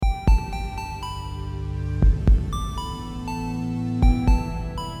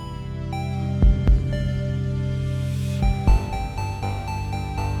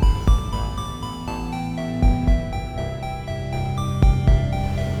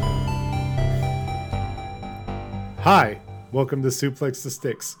Hi, welcome to Suplex the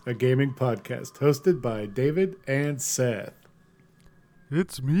Sticks, a gaming podcast hosted by David and Seth.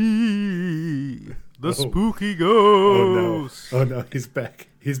 It's me, the spooky Oh ghost. no. Oh no, he's back.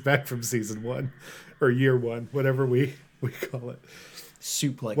 He's back from season 1, or year 1, whatever we call it.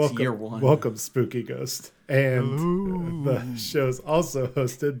 Suplex year 1. Welcome, Spooky Ghost. And Hello. the show's also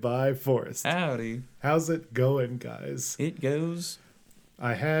hosted by Forrest. Howdy. How's it going, guys? It goes.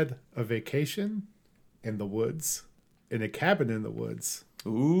 I had a vacation in the woods, in a cabin in the woods.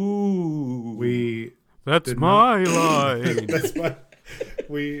 Ooh. That's did my line. That's why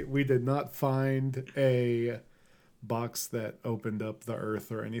we did not find a box that opened up the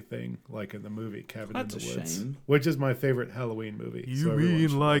earth or anything like in the movie Cabin That's in the a Woods, shame. which is my favorite Halloween movie. You so everyone mean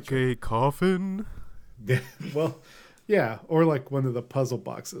should like watch it. a coffin? Yeah, well, yeah, or like one of the puzzle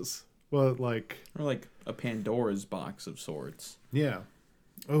boxes. Well, like Or like a Pandora's box of sorts. yeah.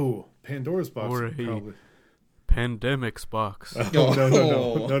 Oh, Pandora's box. Or would a- probably. Pandemic's box. Oh,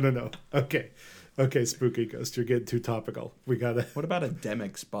 no. Okay, Spooky Ghost, you're getting too topical. We gotta What about a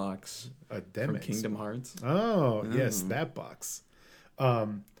Demix box a from Demix. Kingdom Hearts? Oh, yes, that box. All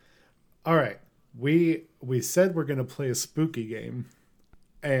right. We said we're going to play a spooky game,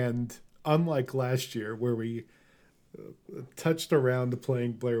 and unlike last year where we touched around to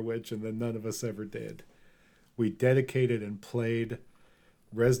playing Blair Witch and then none of us ever did, we dedicated and played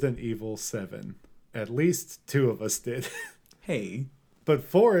Resident Evil 7. At least 2 of us did. Hey, But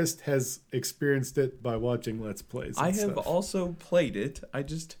Forrest has experienced it by watching Let's Plays and I have stuff. also played it. I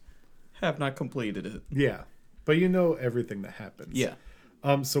just have not completed it. Yeah, but you know everything that happens. Yeah.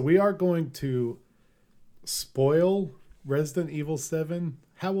 So we are going to spoil Resident Evil 7.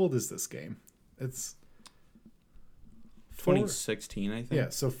 How old is this game? It's 2016, I think. Yeah,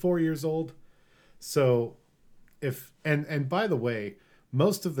 so 4 years old. So if and by the way,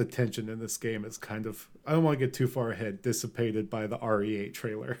 most of the tension in this game is kind of, I don't want to get too far ahead, dissipated by the RE8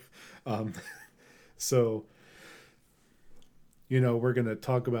 trailer. So we're going to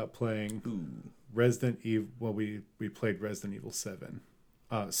talk about playing Ooh. Resident Evil. Well, we played Resident Evil 7.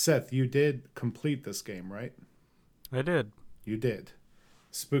 Seth, you did complete this game, right? I did. You did.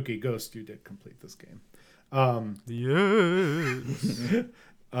 Spooky Ghost, you did complete this game. Yes.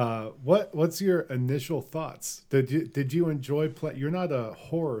 What's your initial thoughts? Did you enjoy play? You're not a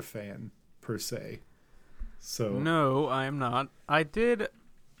horror fan per se, so No, I am not. I did,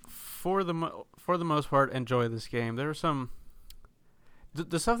 for the most part, enjoy this game. There were some.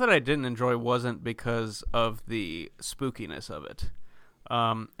 The stuff that I didn't enjoy wasn't because of the spookiness of it.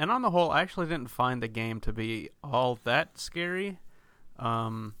 And on the whole, I actually didn't find the game to be all that scary.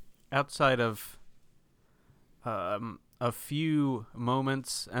 Outside of a few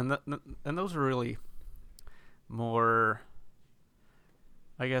moments, and those are really more,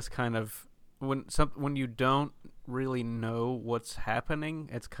 I guess, kind of when you don't really know what's happening.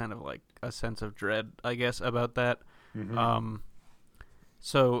 It's kind of like a sense of dread, I guess, about that. Mm-hmm.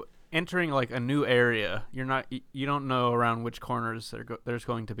 So entering like a new area, you don't know around which corners there's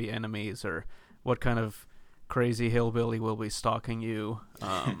going to be enemies or what kind of crazy hillbilly will be stalking you.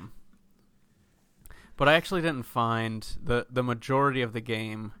 But I actually didn't find the majority of the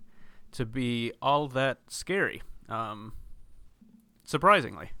game to be all that scary.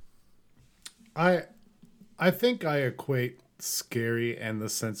 Surprisingly. I think I equate scary and the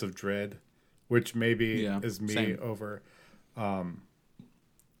sense of dread, which maybe is me same. over.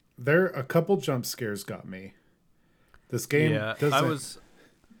 There a couple jump scares got me. This game doesn't.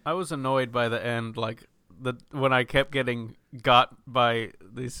 I was annoyed by the end, like when I kept getting got by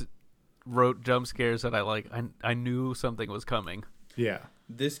these rote jump scares that I knew something was coming. Yeah.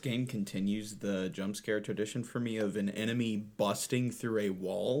 This game continues the jump scare tradition for me of an enemy busting through a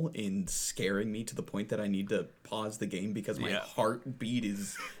wall and scaring me to the point that I need to pause the game because my heartbeat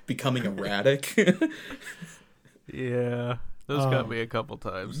is becoming erratic. Yeah, those got me a couple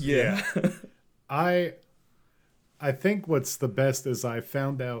times. Yeah. I think what's the best is I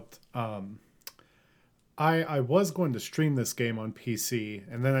found out I was going to stream this game on PC,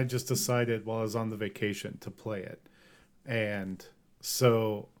 and then I just decided while I was on the vacation to play it. And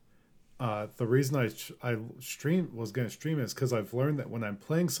so the reason I was going to stream is because I've learned that when I'm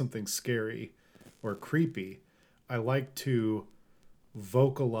playing something scary or creepy, I like to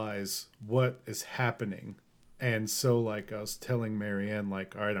vocalize what is happening. And so, like, I was telling Marianne,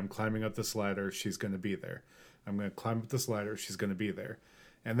 like, all right, I'm climbing up this ladder. She's going to be there. I'm going to climb up this ladder. She's going to be there.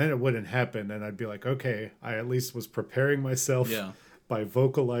 And then it wouldn't happen. And I'd be like, okay, I at least was preparing myself by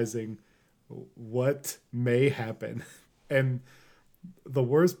vocalizing what may happen. And the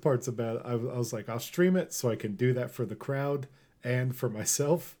worst parts about it, I was like, I'll stream it so I can do that for the crowd and for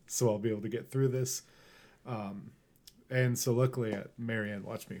myself. So I'll be able to get through this. And so luckily, Marianne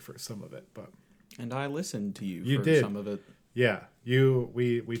watched me for some of it, but And I listened to you for did. some of it. yeah,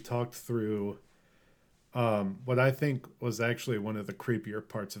 we talked through what I think was actually one of the creepier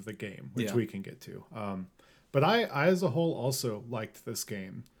parts of the game, which we can get to. But I as a whole also liked this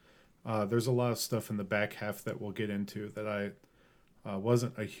game. There's a lot of stuff in the back half that we'll get into that I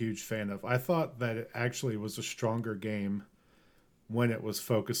wasn't a huge fan of. I thought that it actually was a stronger game when it was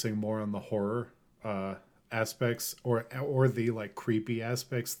focusing more on the horror aspects or the like creepy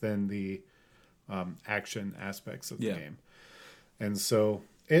aspects than the action aspects of the game. And so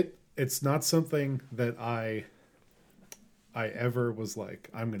it's not something that I ever was like,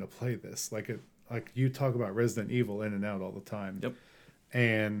 I'm gonna play this. Like you talk about Resident Evil in and out all the time. Yep.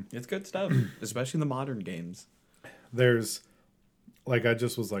 And It's good stuff, especially in the modern games. there's like I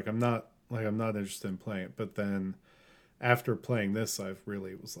just was like I'm not interested in playing it. But then after playing this, I've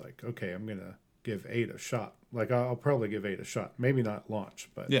really was like, okay, I'm gonna give 8 a shot. Like I'll probably give 8 a shot. Maybe not launch,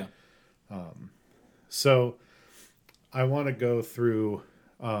 but Yeah. So I want to go through.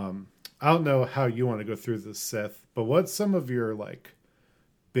 I don't know how you want to go through this, Seth, but what's some of your like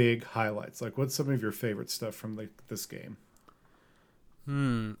big highlights? Like, what's some of your favorite stuff from this game?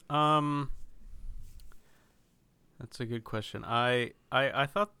 That's a good question. I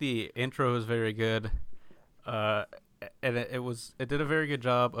thought the intro was very good, and it did a very good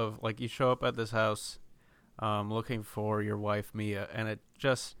job of like you show up at this house, looking for your wife Mia, and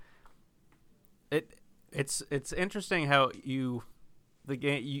it's interesting how you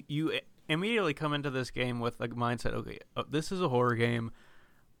immediately come into this game with a mindset. Okay, this is a horror game.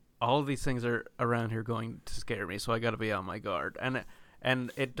 All of these things are around here going to scare me, so I got to be on my guard. And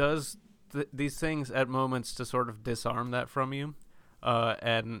it does these things at moments to sort of disarm that from you,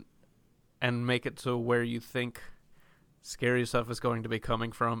 and make it to where you think scary stuff is going to be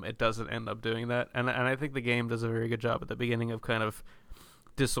coming from. It doesn't end up doing that, and I think the game does a very good job at the beginning of kind of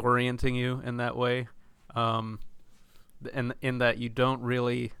disorienting you in that way, and in that you don't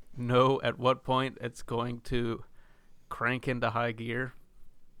really know at what point it's going to crank into high gear.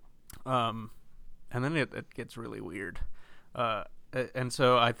 And then it gets really weird. And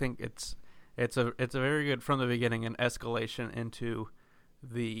so I think it's a very good from the beginning an escalation into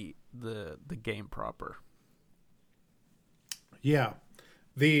the game proper. Yeah,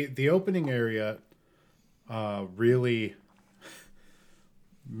 the opening area, really,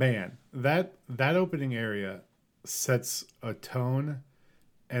 man, that opening area sets a tone,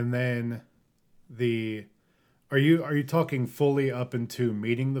 and then Are you talking fully up into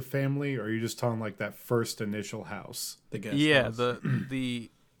meeting the family, or are you just talking like that first initial house? The guest Yeah, house. the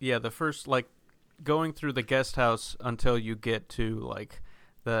first like going through the guest house until you get to like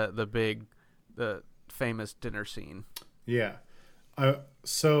the famous dinner scene. Yeah.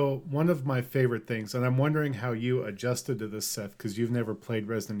 So one of my favorite things, and I'm wondering how you adjusted to this, Seth, because you've never played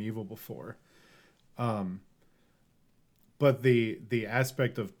Resident Evil before. But the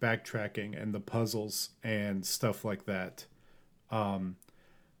aspect of backtracking and the puzzles and stuff like that,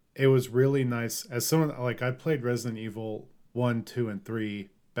 it was really nice. As someone like I played Resident Evil 1, 2, and 3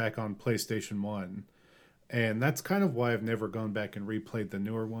 back on PlayStation 1, and that's kind of why I've never gone back and replayed the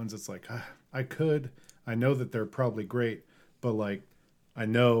newer ones. It's like I know that they're probably great, but like I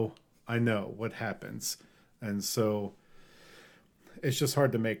know what happens, and so it's just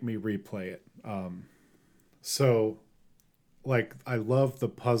hard to make me replay it. So like I love the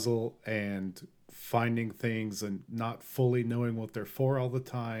puzzle and finding things and not fully knowing what they're for all the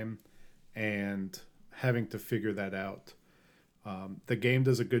time and having to figure that out. The game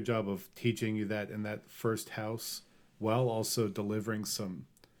does a good job of teaching you that in that first house, while also delivering some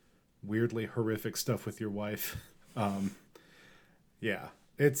weirdly horrific stuff with your wife. Yeah,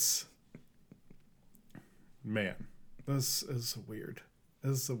 it's, man, this is weird.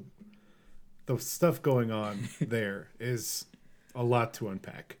 The stuff going on there is a lot to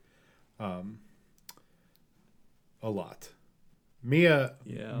unpack. A lot.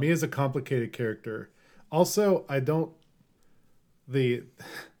 Mia's a complicated character. Also, the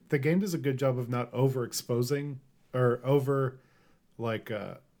game does a good job of not overexposing or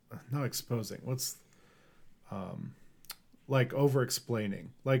not exposing. Like over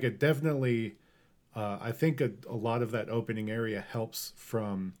explaining. Like it definitely, I think a lot of that opening area helps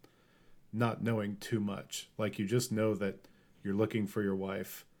from not knowing too much. Like you just know that you're looking for your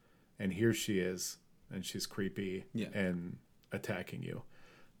wife, and here she is, and she's creepy and attacking you.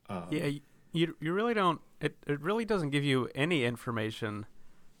 You really don't. It really doesn't give you any information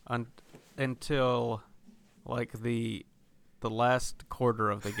until like the last quarter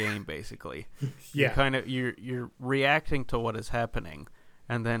of the game, basically. Yeah, You're reacting to what is happening,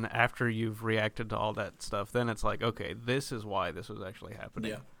 and then after you've reacted to all that stuff, then it's like, okay, this is why this was actually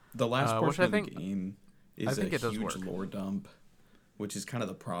happening. Yeah, the last portion of the game is a it does huge work. lore dump, which is kind of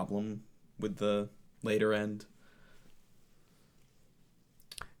the problem with the later end.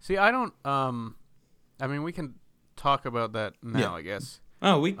 See, I don't. I mean, we can talk about that now, Yeah. I guess.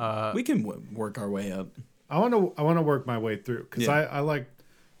 Oh, we can work our way up. I want to work my way through because Yeah. I like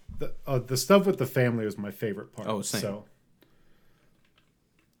the stuff with the family was my favorite part. Oh, same. So,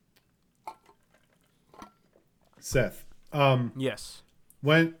 Seth, Yes.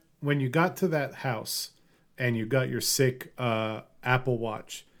 when you got to that house and you got your sick Apple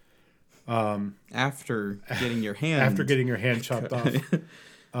Watch After getting your hand chopped off,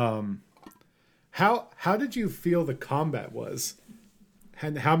 how did you feel the combat was?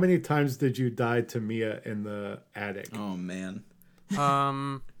 And how many times did you die to Mia in the attic? Oh man.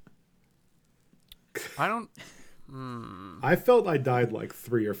 I don't. I felt I died like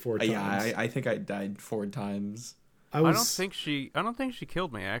 3 or 4 times. Yeah, I think I died 4 times. I don't think she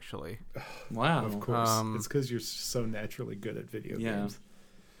killed me actually. Wow. Of course, it's because you're so naturally good at video games.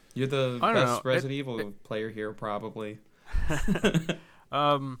 You're the I don't best know. Resident Evil player here, probably.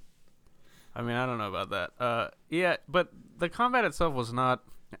 I mean, I don't know about that. Yeah, but the combat itself was not.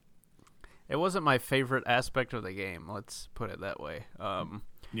 It wasn't my favorite aspect of the game. Let's put it that way.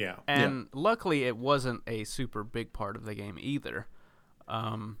 Yeah. And luckily, it wasn't a super big part of the game either.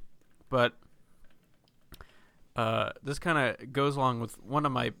 But this kind of goes along with one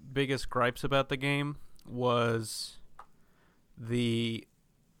of my biggest gripes about the game was this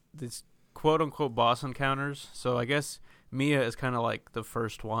quote unquote boss encounters. So I guess Mia is kind of like the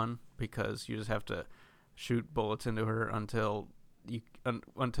first one because you just have to shoot bullets into her until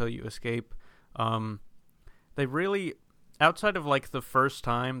you escape. They really, outside of like the first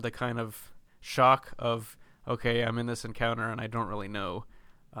time, the kind of shock of, okay, I'm in this encounter and I don't really know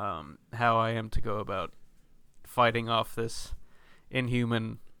how I am to go about fighting off this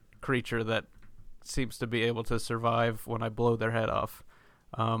inhuman creature that seems to be able to survive when I blow their head off.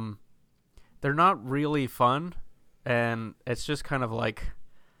 They're not really fun, and it's just kind of like,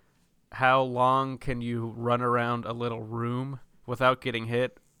 how long can you run around a little room without getting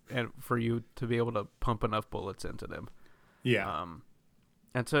hit and for you to be able to pump enough bullets into them? Yeah.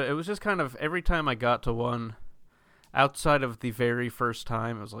 And so it was just kind of, every time I got to one, outside of the very first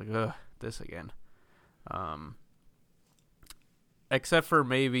time, it was like, ugh, this again. Except for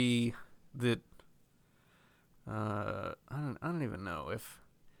maybe the, I don't even know if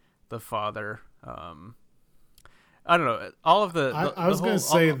the father, I don't know. All of the I was going to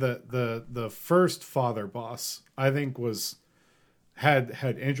say that the first father boss I think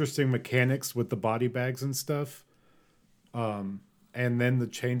had interesting mechanics with the body bags and stuff, and then the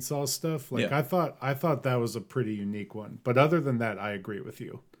chainsaw stuff. Like Yeah. I thought that was a pretty unique one. But other than that, I agree with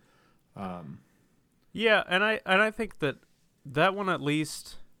you. Yeah, and I think that one at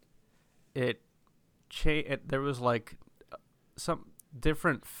least there was like some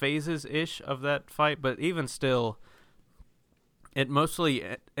different phases ish of that fight, but even still, it mostly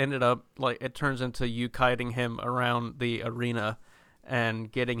ended up like it turns into you kiting him around the arena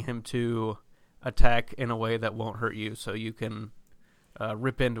and getting him to attack in a way that won't hurt you, so you can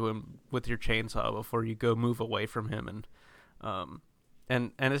rip into him with your chainsaw before you go move away from him,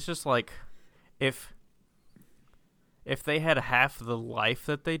 and it's just like if they had half the life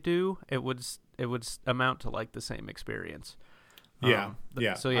that they do, it would amount to like the same experience. Yeah,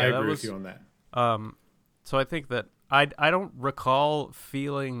 So I agree with you on that. So I think that I don't recall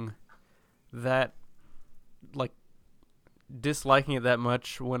feeling that, like, disliking it that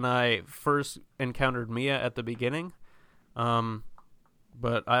much when I first encountered Mia at the beginning.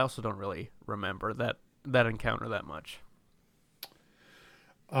 But I also don't really remember that encounter that much.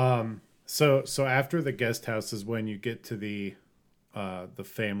 So after the guest house is when you get to the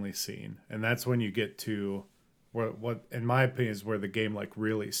family scene, and that's when you get to what in my opinion is where the game like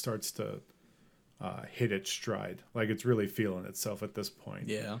really starts to hit its stride. Like it's really feeling itself at this point.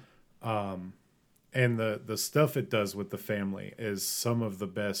 Yeah. And the stuff it does with the family is some of the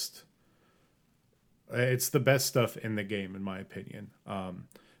best. It's the best stuff in the game, in my opinion.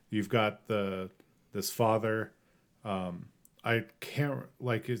 You've got this father. I can't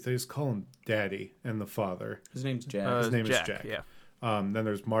they just call him Daddy and the father. His name's Jack. His name is Jack. Yeah. Then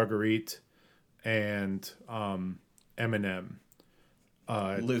there's Marguerite and Eminem.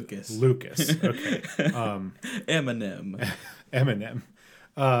 Lucas. Okay. Eminem. Eminem.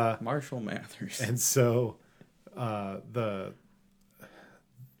 Marshall Mathers. And so and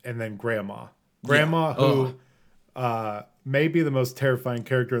then Grandma. Grandma, Yeah. who may be the most terrifying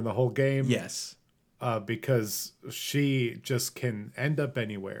character in the whole game. Yes. because she just can end up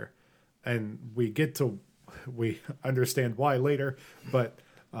anywhere, and we understand why later, but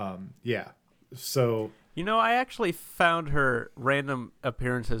yeah. So I actually found her random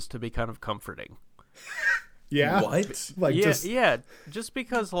appearances to be kind of comforting. yeah, What? like just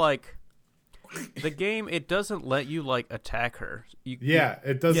because like the game, it doesn't let you like attack her. You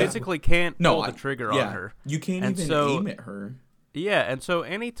it doesn't. physically can't pull the trigger on her. You can't And even so- aim at her. Yeah, and so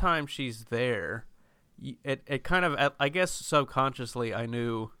anytime she's there, it kind of, I guess subconsciously I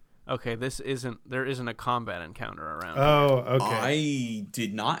knew, okay, there isn't a combat encounter around. Oh, okay. I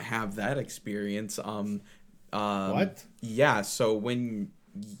did not have that experience. What? Yeah, so when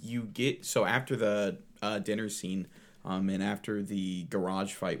after the dinner scene, and after the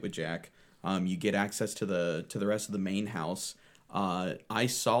garage fight with Jack, you get access to the rest of the main house. I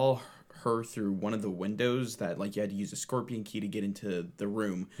saw her through one of the windows that like you had to use a scorpion key to get into the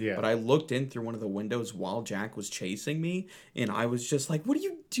room. Yeah. But I looked in through one of the windows while Jack was chasing me, and I was just like, "What are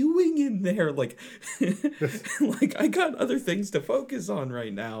you doing in there?" Like, like I got other things to focus on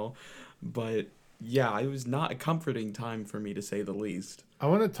right now. But yeah, it was not a comforting time for me, to say the least. I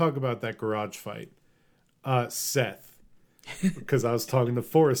want to talk about that garage fight. Seth, because I was talking to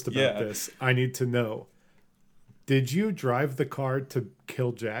Forrest about this. I need to know, did you drive the car to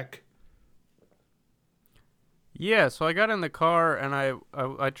kill Jack? Yeah, so I got in the car and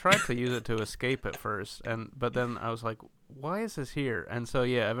I tried to use it to escape at first, but then I was like, why is this here? And so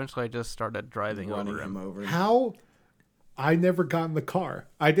yeah, eventually I just started driving Running over him him. over. How? I never got in the car.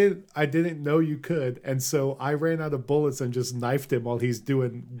 I didn't know you could, and so I ran out of bullets and just knifed him while he's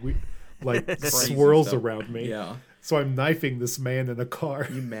doing like swirls stuff. around me. Yeah. So I'm knifing this man in a car.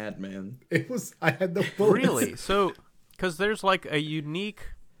 You madman. I had no bullets. Really? So, because there's like a unique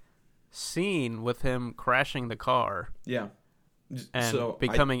scene with him crashing the car Yeah. and So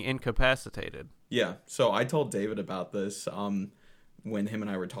becoming incapacitated. Yeah, so I told David about this when him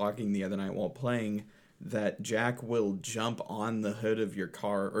and I were talking the other night while playing, that Jack will jump on the hood of your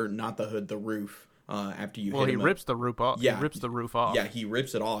car, or not the hood, the roof, after you hit him. He rips the roof off. Yeah. He rips the roof off. Yeah, he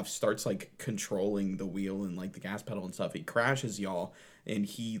rips it off, starts like controlling the wheel and like the gas pedal and stuff. He crashes y'all, and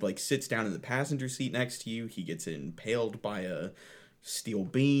he like sits down in the passenger seat next to you. He gets impaled by a steel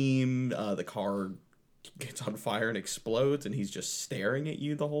beam. The car gets on fire and explodes, and he's just staring at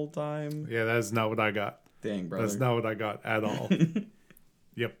you the whole time. Yeah, that's not what I got. Dang, brother. That's not what I got at all.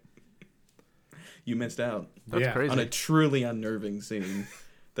 Yep. You missed out That's Yeah. crazy. on a truly unnerving scene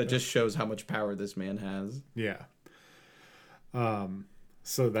that just shows how much power this man has. Yeah.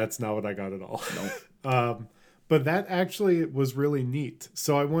 So that's not what I got at all. Nope. But that actually was really neat.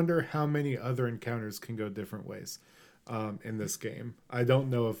 So I wonder how many other encounters can go different ways in this game. I don't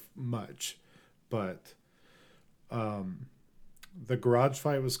know if much, but the garage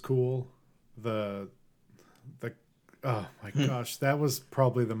fight was cool. The oh my gosh, that was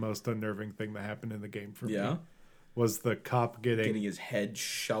probably the most unnerving thing that happened in the game for Yeah. me. Was the cop Getting his head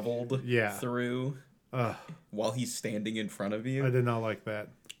shoveled Yeah. through while he's standing in front of you. I did not like that.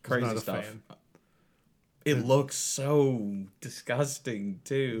 Crazy Not a stuff. fan. It looks so disgusting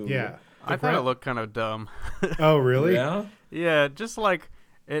too. Yeah. I thought it looked kind of dumb. Oh, really? Yeah. Yeah, just like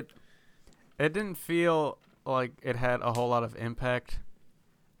it didn't feel like it had a whole lot of impact,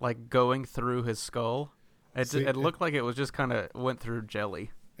 like going through his skull. It looked like it was just kind of went through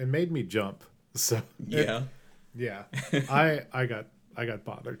jelly. It made me jump. So Yeah. yeah. I got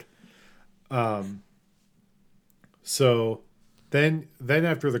bothered. So then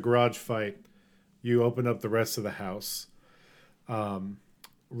after the garage fight, you open up the rest of the house.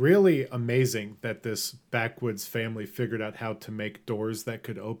 Really amazing that this backwoods family figured out how to make doors that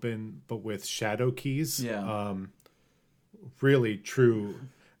could open, but with shadow keys. Yeah. Really true.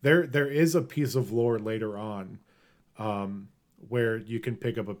 There is a piece of lore later on, where you can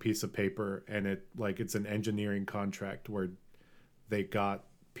pick up a piece of paper and it's an engineering contract where they got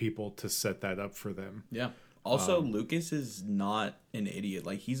people to set that up for them. Yeah. Also, Lucas is not an idiot.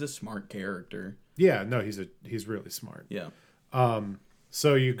 Like, he's a smart character. Yeah, no, he's really smart. Yeah.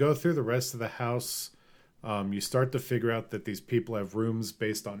 So you go through the rest of the house. You start to figure out that these people have rooms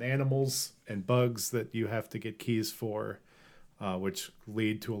based on animals and bugs that you have to get keys for, which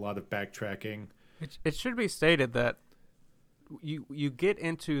lead to a lot of backtracking. It should be stated that you get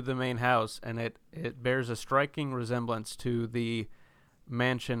into the main house and it bears a striking resemblance to the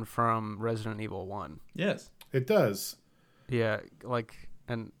mansion from Resident Evil 1. Yes. It does. Yeah,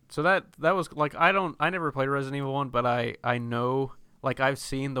 and so that was like I never played Resident Evil 1, but I know, like, I've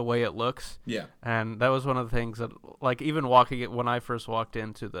seen the way it looks. Yeah. And that was one of the things that, like, even walking it when I first walked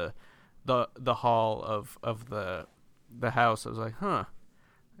into the hall of the house, I was like, huh.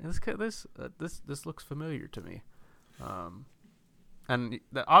 this looks familiar to me, and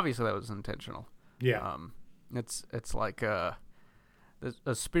obviously that was intentional. Yeah. It's like a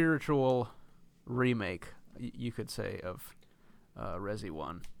spiritual remake, you could say, of Resi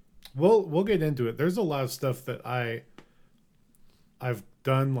 1. We'll get into it. There's a lot of stuff that I've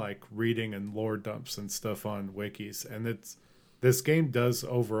done, like reading and lore dumps and stuff on wikis, and this game does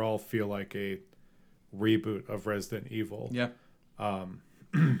overall feel like a reboot of Resident Evil. Yeah.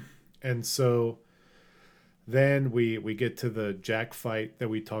 And so then we get to the Jack fight that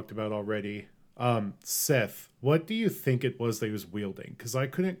we talked about already. Seth, what do you think it was that he was wielding? Because I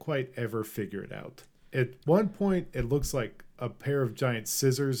couldn't quite ever figure it out. At one point, it looks like a pair of giant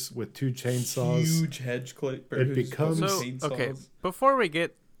scissors with two chainsaws. Huge hedge clip. It becomes... So, okay, before we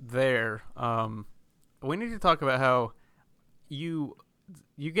get there, we need to talk about how you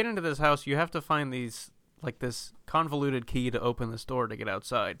get into this house, you have to find this convoluted key to open this door to get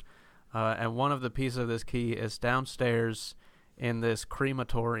outside. And one of the pieces of this key is downstairs in this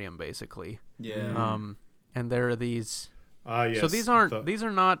crematorium, basically. Yeah. And there are these... yes. So these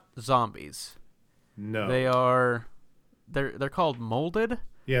are not zombies. No. They are... They're called molded.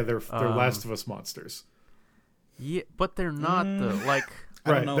 Yeah, they're Last of Us monsters. Yeah, but they're not I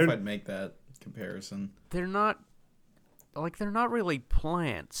don't know if I'd make that comparison. They're not really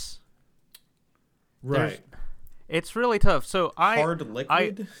plants. Right. It's really tough. So Hard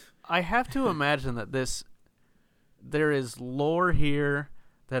liquid? I have to imagine that there is lore here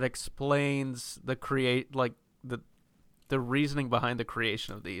that explains the reasoning behind the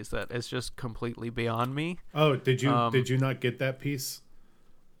creation of these that is just completely beyond me. Oh, did you not get that piece?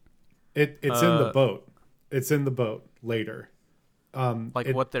 It's in the boat. It's in the boat later.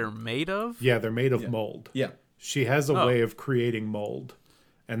 What they're made of? Yeah, they're made of mold. Yeah. She has a way of creating mold,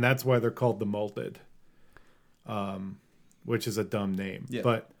 and that's why they're called the molded. Which is a dumb name. Yeah.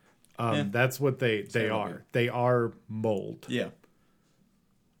 But that's what they are. Weird. They are mold. Yeah.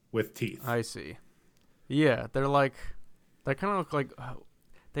 With teeth. I see. Yeah, they kind of look like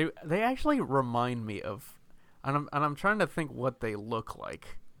they actually remind me of, and I'm trying to think what they look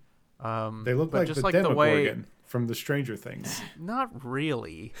like. They look like just the Demogorgon from the Stranger Things. Not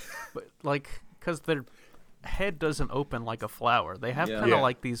really, but because their head doesn't open like a flower. They have kind of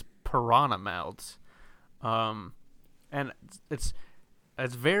like these piranha mouths, and it's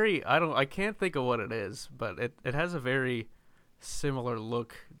very I can't think of what it is, but it has a very similar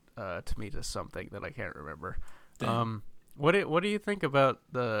look to me to something that I can't remember. What do you think about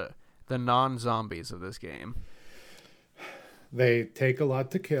the non-zombies of this game? They take a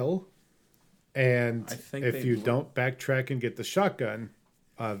lot to kill, and if you don't backtrack and get the shotgun,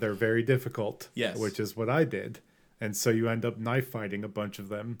 they're very difficult. Yes, which is what I did, and so you end up knife fighting a bunch of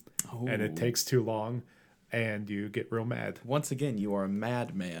them, and it takes too long, and you get real mad. Once again, you are a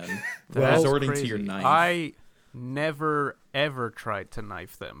madman. Resorting to your knife. I never ever tried to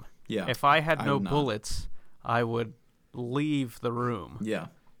knife them. Yeah, if I had no bullets, I would leave the room. Yeah.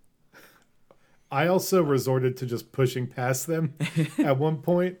 I also resorted to just pushing past them at one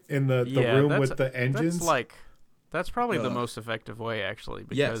point in the room with the engines. That's probably the most effective way, actually,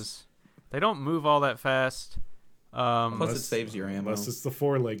 because they don't move all that fast. Plus, it saves your ammo. Unless it's the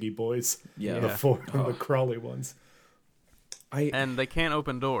four-leggy boys. Yeah. The crawly ones. And they can't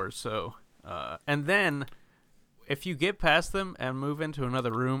open doors, so... and then... if you get past them and move into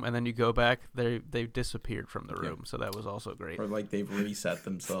another room and then you go back, they've disappeared from the room. So that was also great. Or they've reset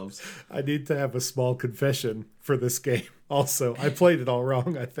themselves. I need to have a small confession for this game. Also, I played it all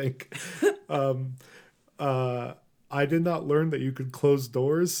wrong, I think. I did not learn that you could close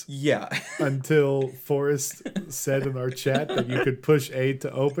doors. Yeah. Until Forrest said in our chat that you could push A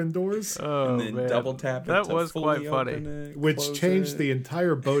to open doors. Oh, and then man. double tap it. That was quite funny. Which changed the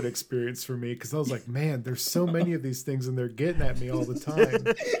entire boat experience for me, because I was like, man, there's so many of these things and they're getting at me all the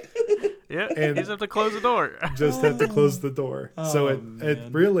time. Yeah, and you just have to close the door. Just have to close the door. So it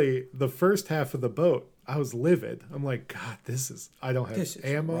really, the first half of the boat, I was livid. I'm like, God, I don't have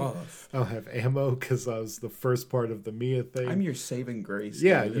ammo. Rough. I don't have ammo because I was the first part of the Mia thing. I'm your saving grace.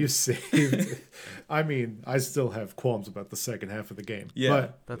 Yeah, dude. you saved. I mean, I still have qualms about the second half of the game. Yeah,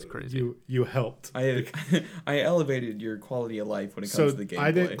 but that's crazy. You helped. I elevated your quality of life when it comes to the gameplay.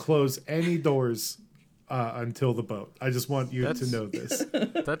 I didn't close any doors until the boat. I just want you to know this.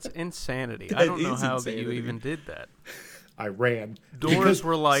 That's insanity. I don't know how that you even did that. I ran. Doors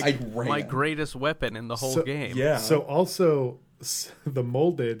were like my greatest weapon in the whole game. Yeah. So also the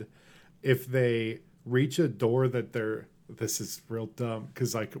molded, if they reach a door that this is real dumb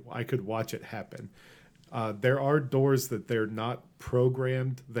because I could watch it happen. There are doors that they're not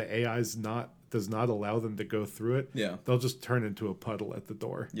programmed. The AI's not does not allow them to go through it, Yeah. they'll just turn into a puddle at the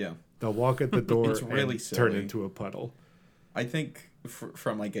door. Yeah. They'll walk at the door It's really and silly. turn into a puddle. I think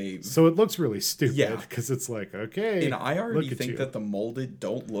from like a So it looks really stupid Yeah. because it's like, okay, and I already look at think you. that the molded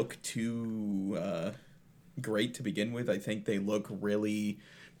don't look too great to begin with. I think they look really,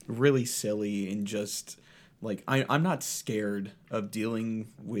 really silly and just like I'm not scared of dealing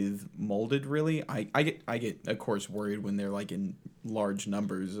with molded. Really, I get of course worried when they're like in large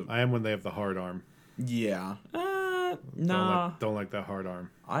numbers. I am when they have the hard arm. Yeah, nah. Don't like that hard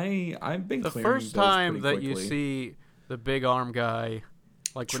arm. I've been The clearing first those time pretty that you quickly. see the big arm guy,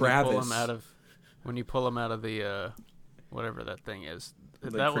 like Travis. when you pull him out of the whatever that thing is, The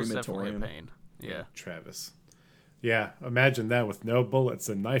that was definitely a crematorium. pain. Yeah. Travis. Yeah, imagine that with no bullets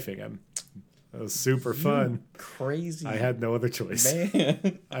and knifing him. That was super fun. Crazy. I had no other choice.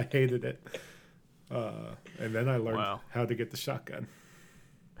 man. I hated it. And then I learned Wow. how to get the shotgun.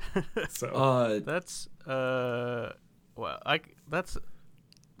 So That's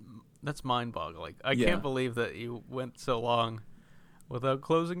that's mind-boggling. I Yeah. can't believe that you went so long without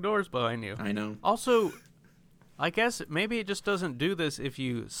closing doors behind you. I know. Also, I guess maybe it just doesn't do this if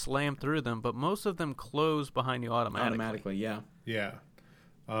you slam through them, but most of them close behind you automatically. Yeah. yeah.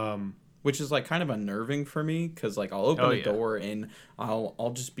 Which is like kind of unnerving for me because like I'll open Oh, a yeah. door and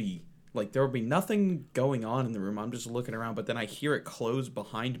I'll just be like there will be nothing going on in the room. I'm just looking around, but then I hear it close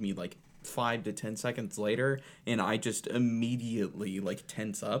behind me like 5 to 10 seconds later, and I just immediately like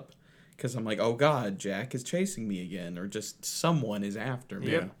tense up because I'm like, oh god, Jack is chasing me again, or just someone is after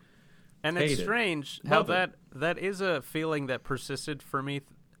me. Yep. And it's Hate it. strange how Love it. that is a feeling that persisted for me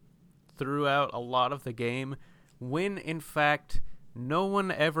throughout a lot of the game, when in fact no one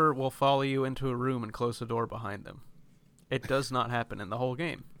ever will follow you into a room and close the door behind them. It does not happen in the whole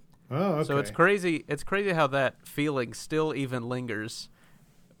game. Oh, okay. So it's crazy. It's crazy how that feeling still even lingers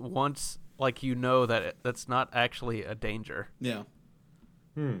once, like, you know that that's not actually a danger. Yeah.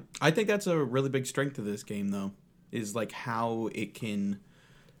 I think that's a really big strength of this game, though, is like how it can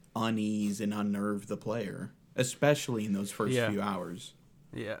unease and unnerve the player, especially in those first Yeah. few hours.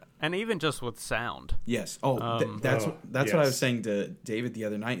 Yeah, and even just with sound. Yes. Oh, that's Oh, what I was yes. saying to David the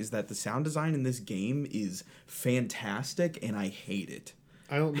other night, is that the sound design in this game is fantastic, and I hate it.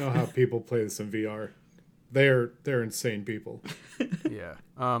 I don't know how people play this in VR. They're insane people. Yeah.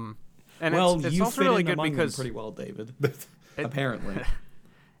 And Well, it's you also fit really in good among them because pretty well, David. It- Apparently.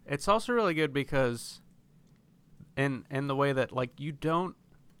 it's also really good because in the way that, like, you don't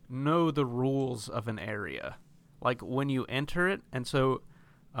know the rules of an area, like when you enter it, and so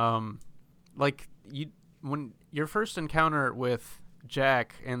like when your first encounter with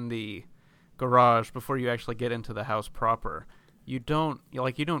Jack in the garage before you actually get into the house proper, you don't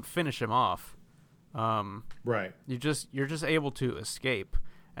finish him off. Right. You're just able to escape,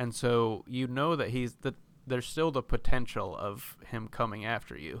 and so you know that there's still the potential of him coming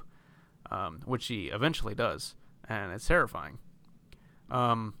after you, which he eventually does, and it's terrifying.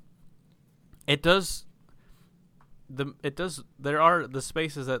 There are the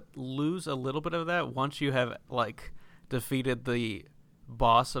spaces that lose a little bit of that once you have like defeated the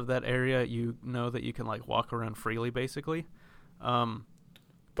boss of that area. You know that you can like walk around freely, basically.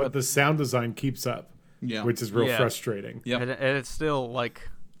 But the sound design keeps up, Yeah. which is real Yeah. frustrating. Yep. And it's still like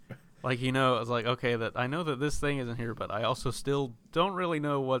it's like, okay, that I know that this thing isn't here, but I also still don't really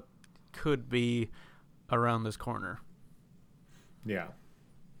know what could be around this corner. Yeah.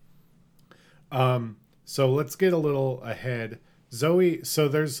 So let's get a little ahead. Zoe, so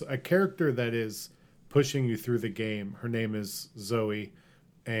there's a character that is pushing you through the game. Her name is Zoe,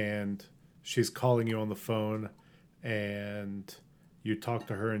 and she's calling you on the phone, and you talk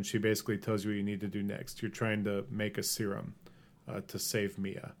to her, and she basically tells you what you need to do next. You're trying to make a serum to save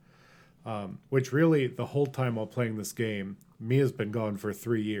Mia. Which really, the whole time while playing this game, Mia's been gone for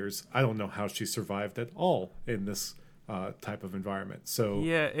 3 years. I don't know how she survived at all in this type of environment. So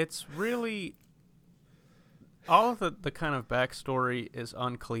Yeah, it's really all of the kind of backstory is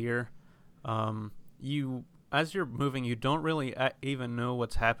unclear. As you're moving, you don't really even know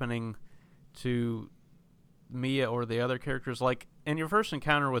what's happening to Mia or the other characters. Like in your first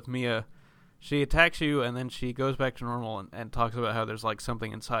encounter with Mia, she attacks you and then she goes back to normal and talks about how there's like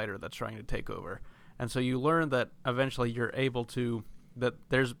something inside her that's trying to take over. And so you learn that eventually you're able to, that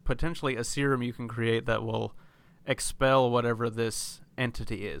there's potentially a serum you can create that will expel whatever this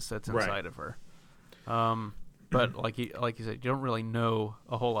entity is that's inside of her. But like you said, you don't really know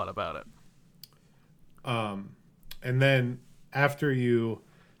a whole lot about it. and then after you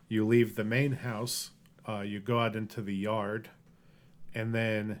leave the main house, you go out into the yard, and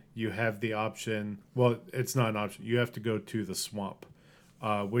then you have the option. Well, it's not an option. You have to go to the swamp,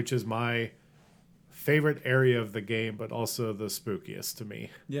 which is my favorite area of the game, but also the spookiest to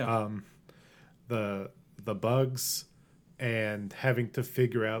me. Yeah. The bugs and having to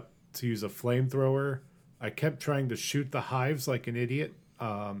figure out to use a flamethrower. I kept trying to shoot the hives like an idiot,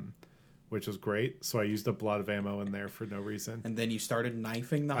 which was great. So I used up a lot of ammo in there for no reason. And then you started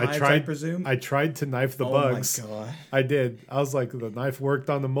knifing the hives, I presume? I tried to knife the bugs. Oh my god. I did. I was like, the knife worked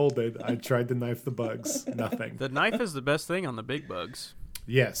on the molded. I tried to knife the bugs. Nothing. The knife is the best thing on the big bugs.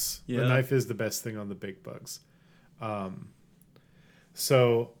 Yes. Yeah. The knife is the best thing on the big bugs.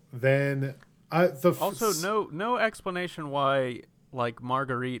 So then... Also, no explanation why, like,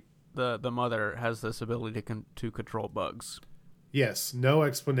 Marguerite, the mother, has this ability to control bugs. Yes, no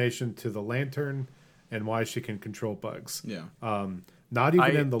explanation to the lantern and why she can control bugs. Yeah. Not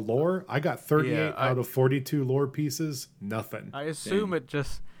even in the lore. I got 38 out of 42 lore pieces. Nothing. I assume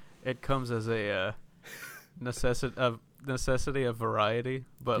it comes as a necessity of variety.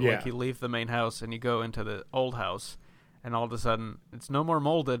 But like you leave the main house and you go into the old house, and all of a sudden it's no more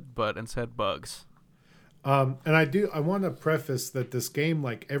molded, but instead bugs. And I want to preface that this game,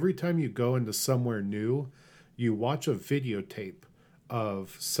 like every time you go into somewhere new, you watch a videotape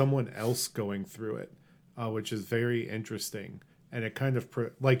of someone else going through it, which is very interesting. And it kind of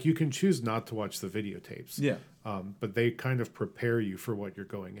like you can choose not to watch the videotapes. Yeah. But they kind of prepare you for what you're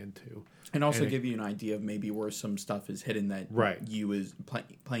going into. And also give you an idea of maybe where some stuff is hidden that you as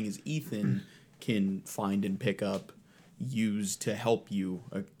playing as Ethan can find and pick up, use to help you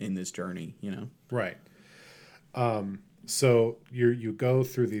in this journey, you know? Right. So you go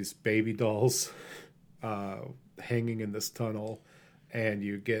through these baby dolls hanging in this tunnel, and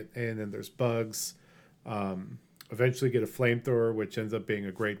you get in and there's bugs. Eventually get a flamethrower, which ends up being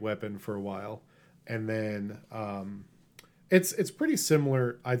a great weapon for a while. And then it's pretty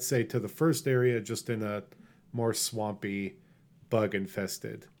similar, I'd say, to the first area, just in a more swampy,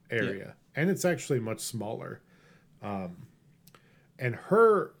 bug-infested area. Yeah. And it's actually much smaller. And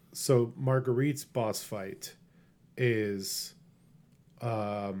so Marguerite's boss fight is,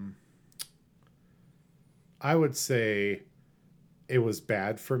 I would say it was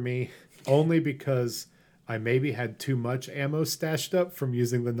bad for me, only because I maybe had too much ammo stashed up from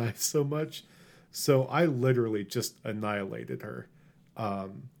using the knife so much. So I literally just annihilated her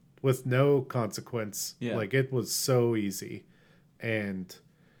with no consequence. Yeah. Like, it was so easy. And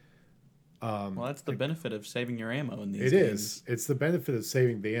well, that's the benefit of saving your ammo in these games. It is. It's the benefit of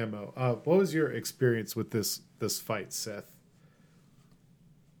saving the ammo. What was your experience with this fight, Seth?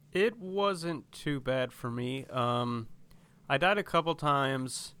 It wasn't too bad for me. I died a couple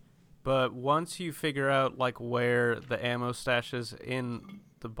times, but once you figure out like where the ammo stashes in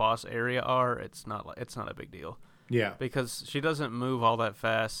the boss area are, it's not a big deal. Yeah, because she doesn't move all that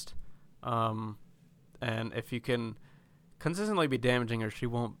fast, and if you can consistently be damaging her, she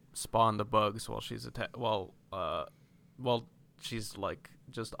won't spawn the bugs while she's while she's like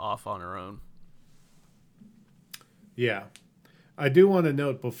just off on her own. Yeah. I do want to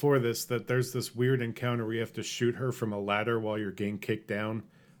note before this that there's this weird encounter where you have to shoot her from a ladder while you're getting kicked down.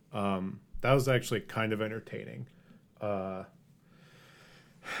 That was actually kind of entertaining. And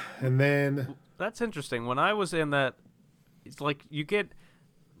then... That's interesting. When I was in that, it's like you get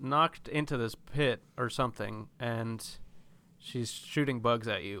knocked into this pit or something, and she's shooting bugs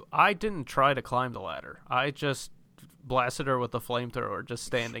at you. I didn't try to climb the ladder. I just blasted her with a flamethrower just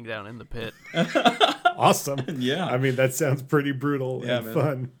standing down in the pit. Awesome. Yeah. I mean, that sounds pretty brutal and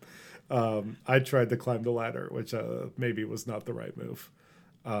fun. I tried to climb the ladder, which maybe was not the right move.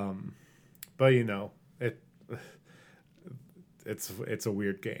 But you know, it's a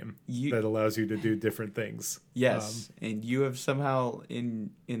weird game that allows you to do different things. Yes, and you have somehow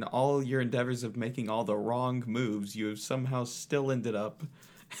in all your endeavors of making all the wrong moves, you have somehow still ended up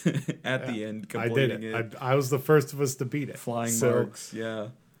at the end completing it. I was the first of us to beat it. Flying marks, yeah.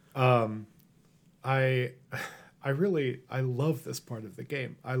 I love this part of the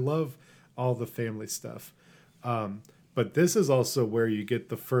game. I love all the family stuff. But this is also where you get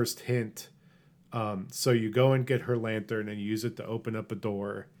the first hint. So you go and get her lantern and use it to open up a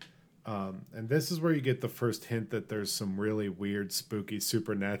door. And this is where you get the first hint that there's some really weird, spooky,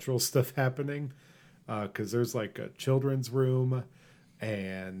 supernatural stuff happening. Because there's like a children's room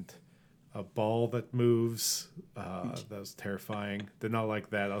and a ball that moves. That was terrifying. Did not like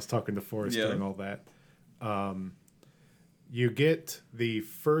that. I was talking to Forrest during all that. You get the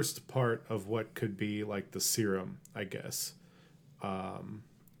first part of what could be like the serum, I guess. And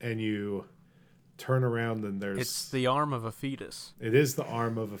you turn around and there's... It's the arm of a fetus. It is the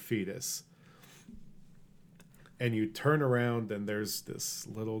arm of a fetus. And you turn around and there's this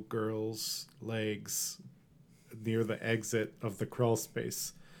little girl's legs near the exit of the crawl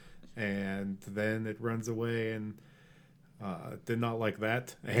space. and then it runs away, and did not like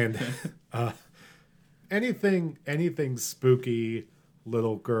that. And anything spooky,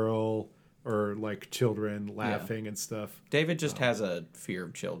 little girl or like children laughing and stuff. David just has a fear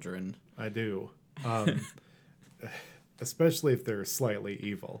of children. I do, especially if they're slightly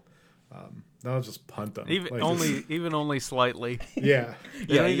evil. I'll just punt them. Even only slightly. Yeah.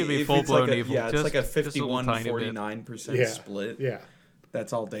 They don't need to be full blown evil. Yeah, it's like a 51-49% 49% split. Yeah.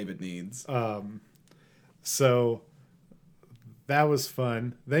 That's all David needs. So that was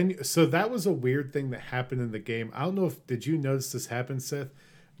fun. So that was a weird thing that happened in the game. I don't know did you notice this happen, Seth?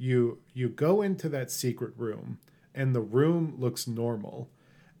 You go into that secret room and the room looks normal.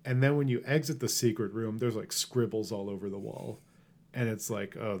 And then when you exit the secret room, there's like scribbles all over the wall. And it's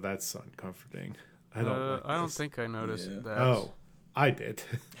like, oh, that's uncomforting. I don't think I noticed that. Oh, I did.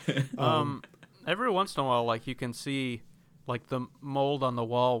 Every once in a while, like you can see, like the mold on the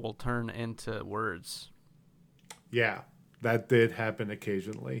wall will turn into words. Yeah, that did happen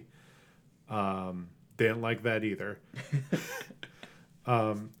occasionally. Didn't like that either.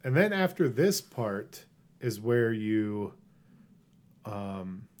 And then after this part is where you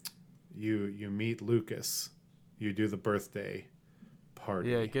meet Lucas. You do the birthday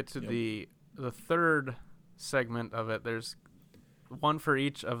party. Yeah, you get to the third segment of it. There's one for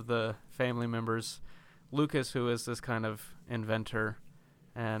each of the family members. Lucas, who is this kind of inventor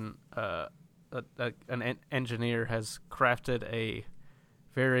and an engineer, has crafted a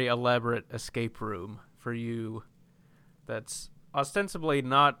very elaborate escape room for you that's ostensibly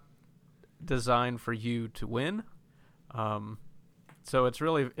not designed for you to win. So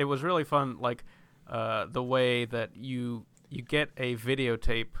it was really fun, like the way that you get a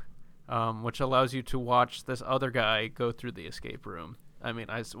videotape, which allows you to watch this other guy go through the escape room. I mean,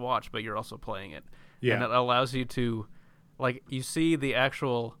 I watch, but you're also playing it. Yeah. And it allows you to, like, you see the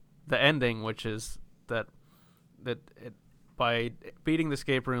ending, which is that by beating the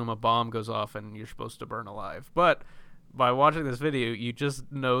escape room, a bomb goes off and you're supposed to burn alive. But by watching this video, you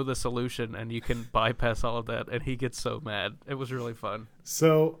just know the solution and you can bypass all of that, and he gets so mad. It was really fun.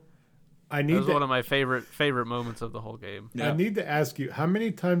 So That was one of my favorite moments of the whole game. Yeah. I need to ask you, how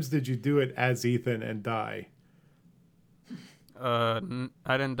many times did you do it as Ethan and die? I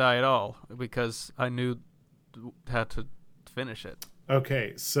didn't die at all because I knew how to finish it.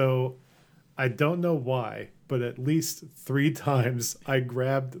 Okay, so I don't know why, but at least 3 times I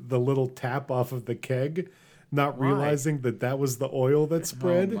grabbed the little tap off of the keg, not realizing that was the oil that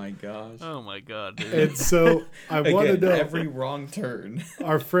spread. Oh my gosh. Oh my god, dude. And so I want to know, every wrong turn.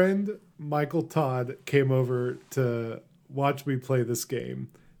 Our friend Michael Todd came over to watch me play this game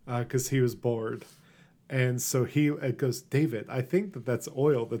because he was bored. And so he goes, David, I think that's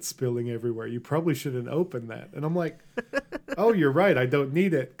oil that's spilling everywhere. You probably shouldn't open that. And I'm like, oh, you're right. I don't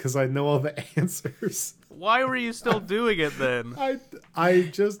need it because I know all the answers. Why were you still doing it then? I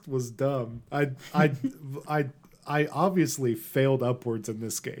just was dumb. I obviously failed upwards in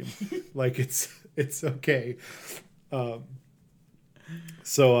this game. Like it's okay.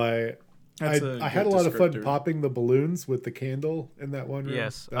 So I had a lot of fun popping the balloons with the candle in that one room.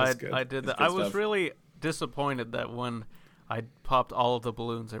 Yes, I did that. I was really disappointed that when I popped all of the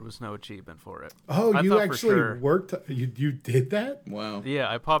balloons, there was no achievement for it. Oh, you actually worked? You did that? Wow. Yeah,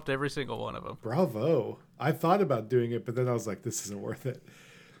 I popped every single one of them. Bravo. I thought about doing it, but then I was like, this isn't worth it.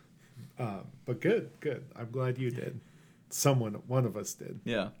 But good. I'm glad you did. One of us did.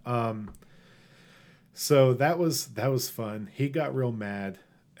 Yeah. So that was fun. He got real mad.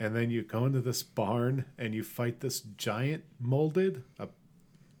 And then you go into this barn and you fight this giant molded. A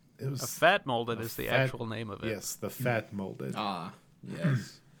fat molded is the actual name of it. Yes, the fat molded. Ah,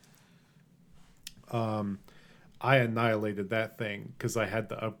 yes. I annihilated that thing because I had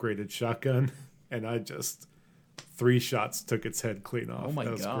the upgraded shotgun, and I just 3 shots took its head clean off. Oh my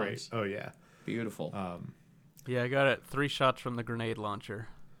god, that was great. Oh yeah, beautiful. Yeah, I got it. 3 shots from the grenade launcher.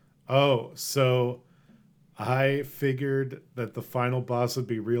 Oh, so I figured that the final boss would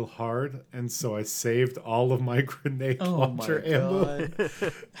be real hard, and so I saved all of my grenade launcher ammo.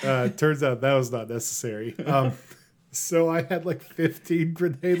 Turns out that was not necessary. So I had like 15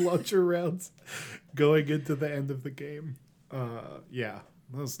 grenade launcher rounds going into the end of the game. Yeah,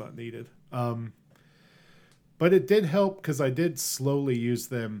 that was not needed. But it did help because I did slowly use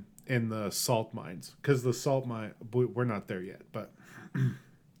them in the salt mines. Because the salt mine, we're not there yet, but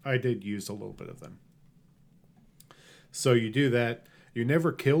I did use a little bit of them. So you do that. You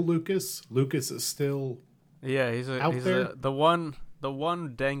never kill Lucas. Lucas is still he's there. The one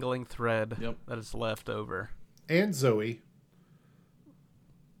dangling thread that is left over. And Zoe.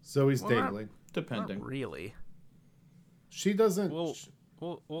 Zoe's dangling. Depending. Not really. She doesn't.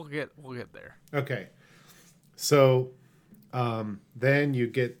 we'll get there. Okay. So then you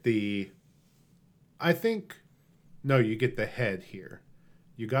get you get the head here.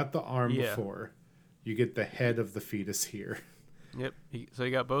 You got the arm before. You get the head of the fetus here. Yep. So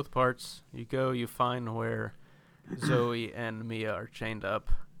you got both parts. You go, you find where Zoe and Mia are chained up.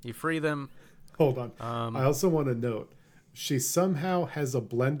 You free them. Hold on. I also want to note, she somehow has a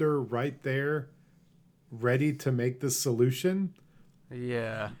blender right there ready to make the solution.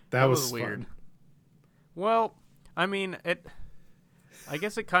 Yeah. That was weird. Fun. Well, I mean, I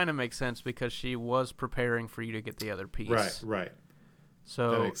guess it kind of makes sense because she was preparing for you to get the other piece. Right.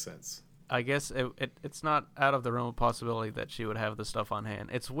 So that makes sense. I guess it's not out of the realm of possibility that she would have the stuff on hand.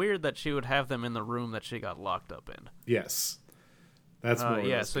 It's weird that she would have them in the room that she got locked up in. Yes. That's more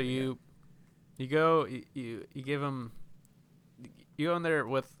yeah, so you go, you give him, you go in there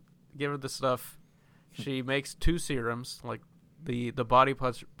give her the stuff. She makes 2 serums, like the body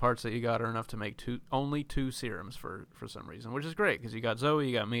parts that you got are enough to make only 2 serums for some reason, which is great because you got Zoe,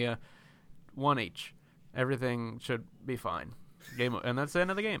 you got Mia, 1 each. Everything should be fine. And that's the end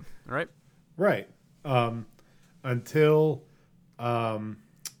of the game, right? Right. Until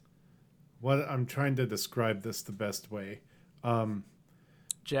what I'm trying to describe this the best way.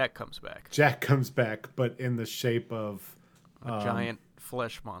 Jack comes back. Jack comes back, but in the shape of a giant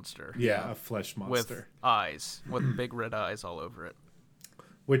flesh monster. Yeah, a flesh monster. With eyes, with big red eyes all over it.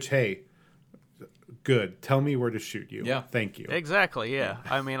 Which, hey, good. Tell me where to shoot you. Yeah. Thank you. Exactly, yeah.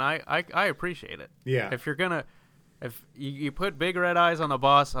 I mean, I appreciate it. Yeah. If you put big red eyes on the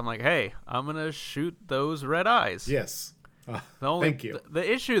boss, I'm like, hey, I'm going to shoot those red eyes. Yes. Thank you.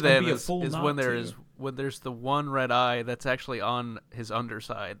 The issue then is when there's the one red eye that's actually on his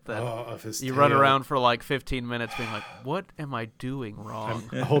underside that of his you tail. run around for like 15 minutes being like, what am I doing wrong?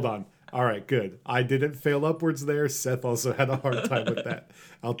 Hold on. All right, good. I didn't fail upwards there. Seth also had a hard time with that.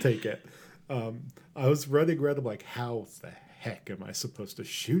 I'll take it. I was running around. I'm like, how the heck am I supposed to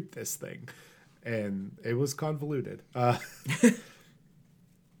shoot this thing? And it was convoluted.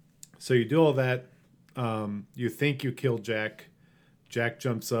 So you do all that. You think you killed Jack. Jack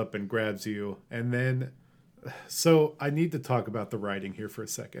jumps up and grabs you. And then, so I need to talk about the writing here for a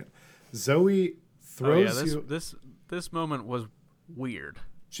second. Zoe throws you. This moment was weird.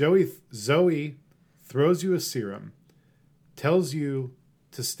 Zoe throws you a serum, tells you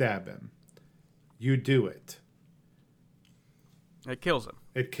to stab him. You do it. It kills him.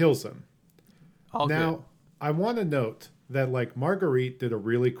 It kills him. All now, good. I want to note that like Marguerite did a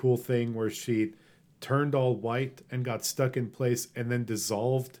really cool thing where she turned all white and got stuck in place and then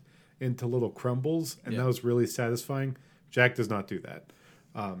dissolved into little crumbles, and that was really satisfying. Jack does not do that.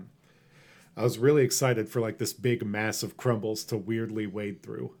 I was really excited for like this big mass of crumbles to weirdly wade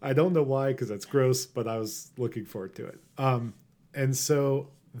through. I don't know why, because that's gross, but I was looking forward to it. And so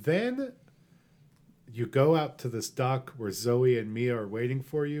then you go out to this dock where Zoe and Mia are waiting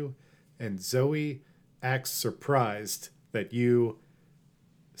for you, and Zoe acts surprised that you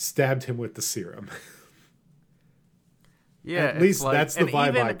stabbed him with the serum. Yeah, at least like, that's the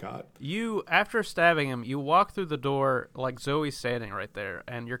vibe I got. You, after stabbing him, you walk through the door like Zoe's standing right there,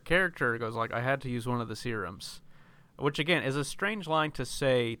 and your character goes like, I had to use one of the serums, which again is a strange line to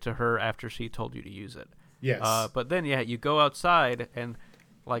say to her after she told you to use it. Yes. But then, yeah, you go outside and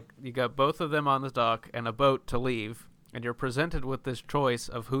like you got both of them on the dock and a boat to leave, and you're presented with this choice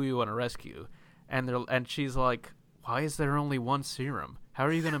of who you want to rescue, and she's like, why is there only one serum? How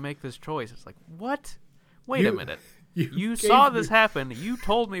are you going to make this choice? It's like, what? Wait a minute. You saw this happen. You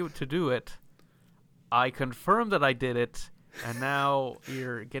told me to do it. I confirmed that I did it, and now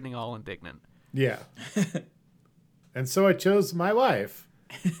you're getting all indignant. Yeah. And so I chose my wife.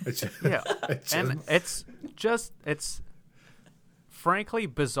 Yeah. And it's frankly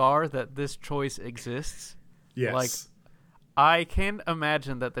bizarre that this choice exists. Yes. Like, I can't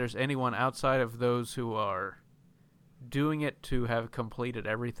imagine that there's anyone outside of those who are doing it to have completed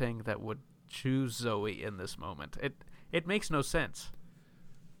everything that would choose Zoe in this moment. It makes no sense.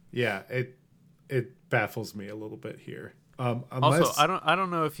 Yeah, it baffles me a little bit here. Also, I don't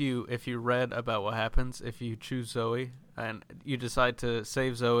know if you read about what happens if you choose Zoe and you decide to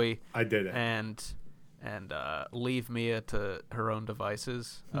save Zoe. I did it. And leave Mia to her own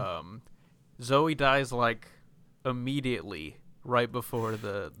devices. Zoe dies like immediately right before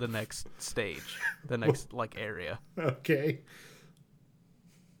the next stage, the next like area. Okay.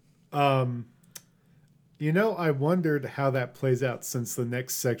 I wondered how that plays out since the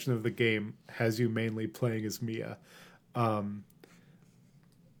next section of the game has you mainly playing as Mia. And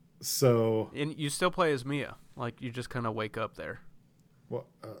you still play as Mia, like you just kind of wake up there. Well,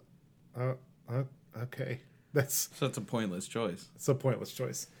 okay. That's So that's a pointless choice. it's a pointless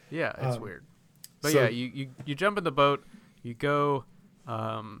choice. Yeah, it's weird. But so- yeah, you jump in the boat, you go,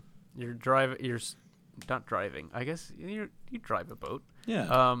 you're not driving. I guess you drive a boat.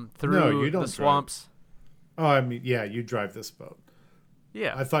 Yeah. Through No, you don't the drive. swamps. Oh, I mean, yeah, you drive this boat.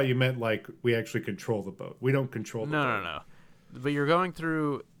 Yeah. I thought you meant like we actually control the boat. We don't control the boat. No. But you're going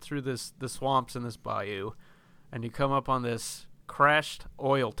through the swamps in this bayou, and you come up on this crashed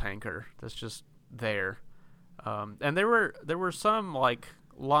oil tanker that's just there. And there were some like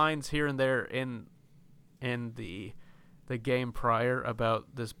lines here and there in the game prior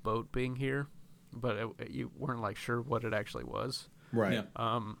about this boat being here, but you weren't like sure what it actually was. Right.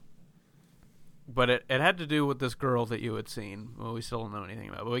 Yeah. But it had to do with this girl that you had seen. Well, we still don't know anything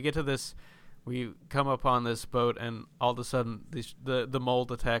about. But we get to this, we come up on this boat, and all of a sudden the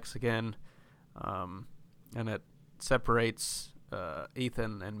mold attacks again, and it separates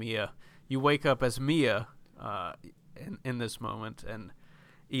Ethan and Mia. You wake up as Mia in this moment, and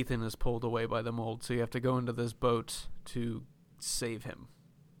Ethan is pulled away by the mold, so you have to go into this boat to save him.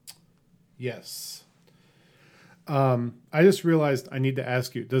 Yes. I just realized I need to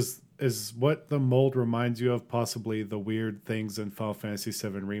ask you, is what the mold reminds you of possibly the weird things in Final Fantasy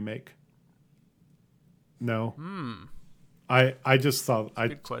VII Remake? No? I just thought I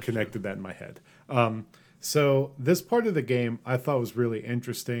Good question. connected that in my head. So this part of the game I thought was really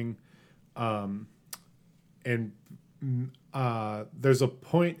interesting. And there's a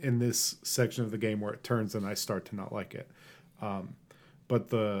point in this section of the game where it turns and I start to not like it. But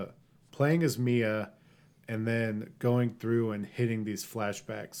the playing as Mia and then going through and hitting these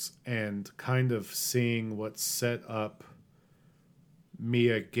flashbacks and kind of seeing what set up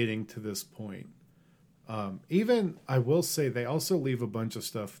Mia getting to this point. Even, I will say, they also leave a bunch of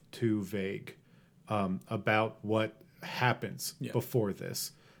stuff too vague about what happens before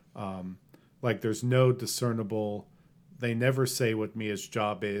this. Like, there's no discernible... They never say what Mia's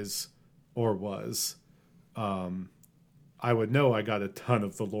job is or was. I would know I got a ton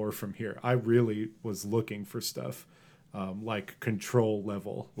of the lore from here. I really was looking for stuff like control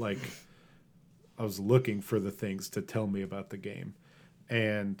level. Like, I was looking for the things to tell me about the game.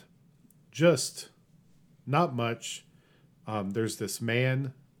 And just not much. There's this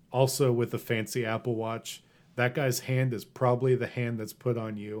man also with a fancy Apple Watch. That guy's hand is probably the hand that's put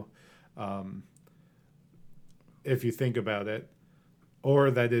on you. If you think about it.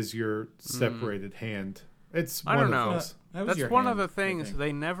 Or that is your separated hand. It's I one don't of know. those. That's one of the things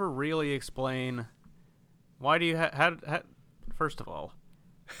they never really explain. Why do you first of all,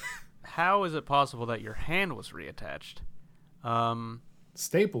 how is it possible that your hand was reattached?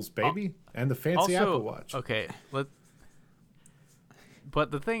 Staples, baby, and the fancy Also, Apple Watch. Okay, but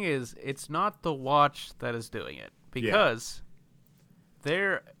the thing is, it's not the watch that is doing it, because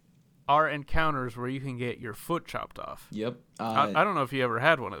there are encounters where you can get your foot chopped off. Yep. I don't know if you ever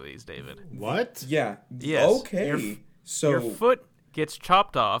had one of these, David. What? Yeah. Yes. Okay. So your foot gets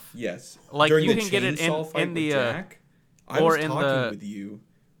chopped off. Yes. Like, During you the can get it chainsaw fight in the with Jack, I or was in talking the with you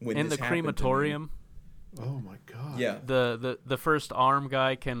when in this the happened to me. crematorium. Oh my god. Yeah. The first arm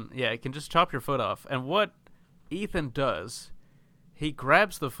guy can just chop your foot off. And what Ethan does, he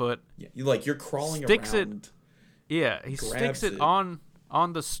grabs the foot. Yeah. You're crawling Sticks it- around. Yeah, he sticks Grabs it it. on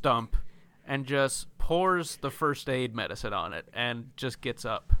the stump and just pours the first aid medicine on it and just gets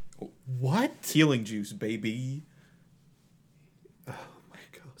up. What? Healing juice, baby. Oh my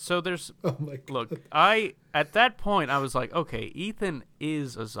god. So there's Oh my god. look, at that point I was like, okay, Ethan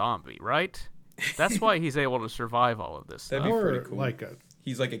is a zombie, right? That's why he's able to survive all of this That'd stuff. be Or pretty cool. like a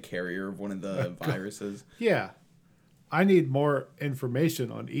He's like a carrier of one of the viruses. yeah. I need more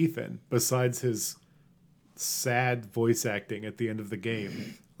information on Ethan besides his sad voice acting at the end of the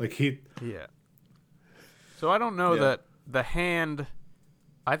game. Like Yeah. So I don't know Yeah. that the hand.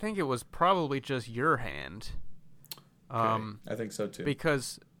 I think it was probably just your hand. I think so too.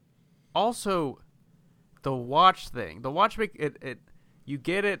 Because also the watch thing. The watch it you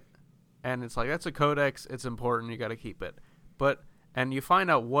get it and it's like that's a codex, it's important, you got to keep it. And you find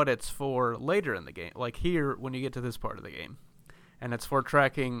out what it's for later in the game. Like here when you get to this part of the game. And it's for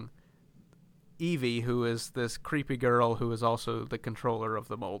tracking Evie, who is this creepy girl who is also the controller of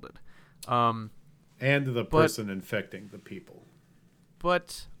the molded. and the person infecting the people.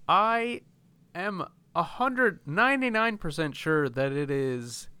 But I am 199% sure that it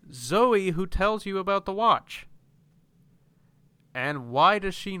is Zoe who tells you about the watch. And why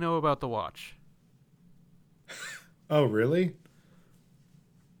does she know about the watch? Oh, really?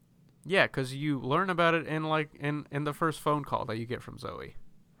 Yeah, because you learn about it in the first phone call that you get from Zoe.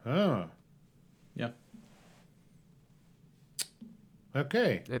 Oh. Yeah.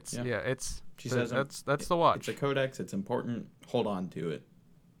 Okay. It's Yeah. it's She says that's the watch. It's a codex. It's important. Hold on to it.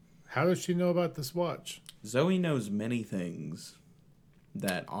 How does she know about this watch? Zoe knows many things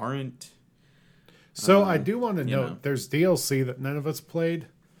that aren't. So I do want to you note know. there's DLC that none of us played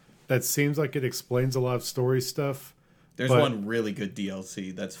that seems like it explains a lot of story stuff. There's but- one really good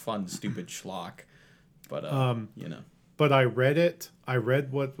DLC that's fun, stupid schlock. But, you know. But I read it. I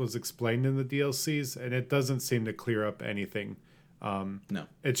read what was explained in the DLCs, and it doesn't seem to clear up anything. No.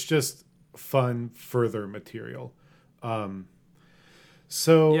 It's just fun further material.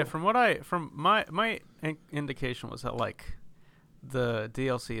 So Yeah, from my indication was that like the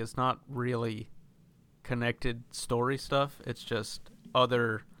DLC is not really connected story stuff. It's just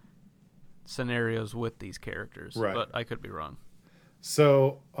other scenarios with these characters. Right. But I could be wrong.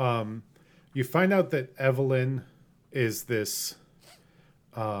 So you find out that Evelyn is this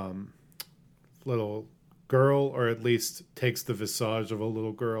little girl, or at least takes the visage of a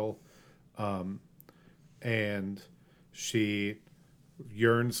little girl, and she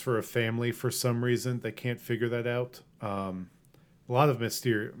yearns for a family for some reason. They can't figure that out. A lot of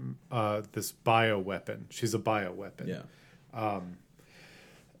mystery. This bioweapon. She's a bioweapon. Yeah.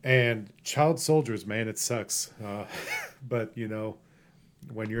 And child soldiers, man, it sucks. But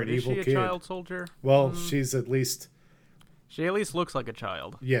when you're But an is evil she a kid, child soldier? well, she's at least. She at least looks like a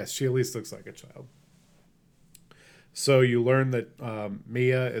child. Yes, she at least looks like a child. So you learn that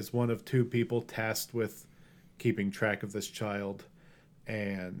Mia is one of two people tasked with keeping track of this child,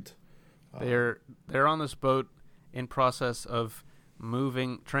 and They're on this boat in process of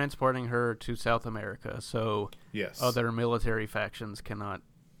transporting her to South America, so yes, other military factions cannot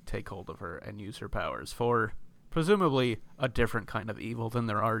take hold of her and use her powers for presumably a different kind of evil than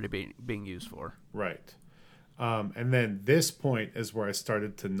they're already being used for. right. And then this point is where I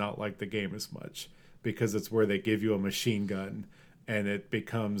started to not like the game as much, because it's where they give you a machine gun and it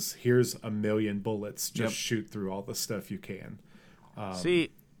becomes, here's 1,000,000 bullets, just Yep. shoot through all the stuff you can.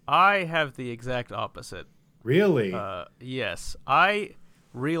 See, I have the exact opposite. Really? Yes, I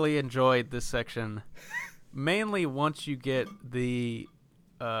really enjoyed this section, mainly once you get the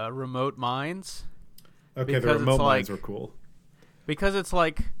remote mines. Okay, the because remote it's mines like- were cool. Because it's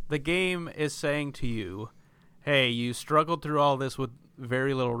like the game is saying to you, hey, you struggled through all this with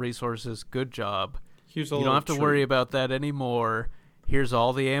very little resources. Good job. Here's a You don't little have to treat. worry about that anymore. Here's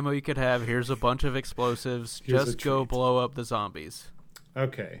all the ammo you could have. Here's a bunch of explosives. Here's a Just go treat. blow up the zombies.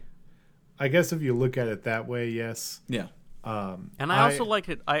 Okay. I guess if you look at it that way, yes. Yeah. And I also liked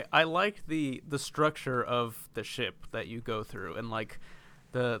it. I liked the structure of the ship that you go through, and like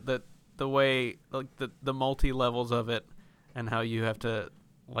the way, like the multi levels of it, and how you have to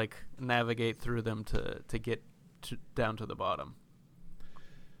like navigate through them to get down to the bottom.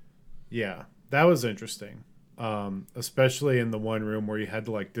 Yeah, that was interesting. Especially in the one room where you had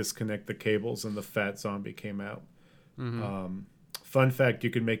to like disconnect the cables and the fat zombie came out. Fun fact, you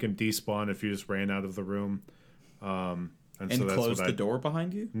could make him despawn if you just ran out of the room. And so that's close what the door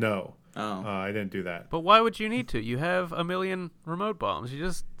behind you? No, Oh. I didn't do that. But why would you need to? You have 1,000,000 remote bombs. You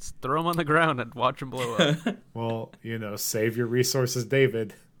just throw them on the ground and watch them blow up. Well, save your resources.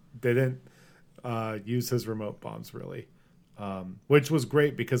 David didn't use his remote bombs really, which was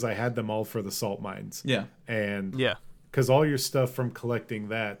great because I had them all for the salt mines. Yeah. And Yeah. because all your stuff from collecting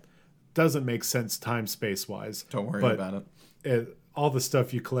that doesn't make sense time space wise. Don't worry but about it. all the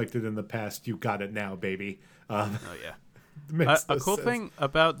stuff you collected in the past, you got it now, baby. Oh yeah. Makes A no cool sense. thing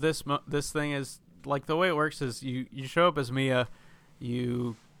about this thing is, like, the way it works is you show up as Mia,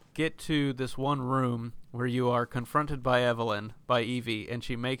 you get to this one room where you are confronted by Evie, and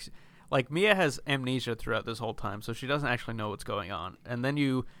she makes, like, Mia has amnesia throughout this whole time, so she doesn't actually know what's going on. And then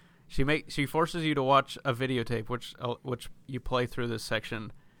she forces you to watch a videotape, which you play through this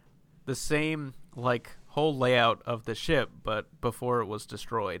section, the same like whole layout of the ship, but before it was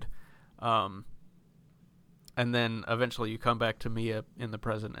destroyed. And then eventually you come back to Mia in the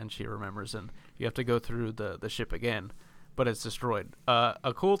present, and she remembers, and you have to go through the ship again, but it's destroyed.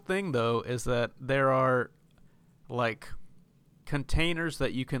 A cool thing, though, is that there are, like, containers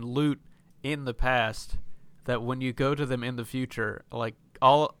that you can loot in the past that when you go to them in the future, like,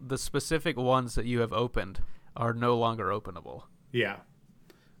 all the specific ones that you have opened are no longer openable. Yeah,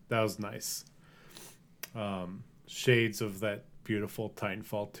 that was nice. Shades of that beautiful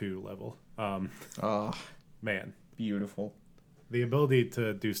Titanfall 2 level. Oh, Man, beautiful. the ability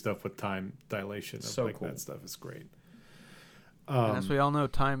to do stuff with time dilation of So like cool. that stuff is great. And as we all know,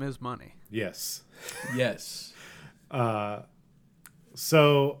 time is money. Yes. Yes.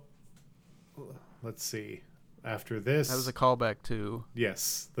 So let's see. After this, That was a callback to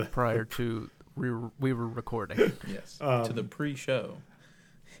yes, prior to we were recording. Yes. To the pre-show.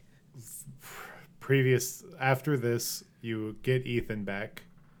 After this, you get Ethan back,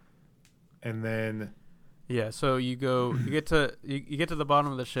 and then Yeah, so you get to the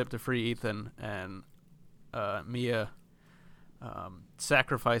bottom of the ship to free Ethan, and Mia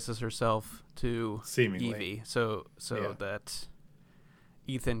sacrifices herself to seemingly Evie, so that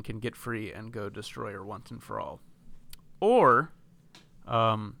Ethan can get free and go destroy her once and for all. Or,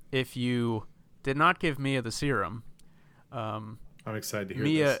 if you did not give Mia the serum, I'm excited to hear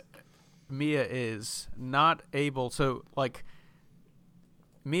this. Mia is not able. So, like,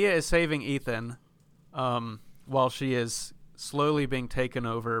 Mia is saving Ethan, while she is slowly being taken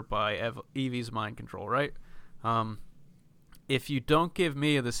over by Evie's mind control. Right. If you don't give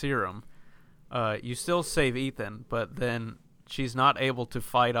Mia the serum, you still save Ethan, but then she's not able to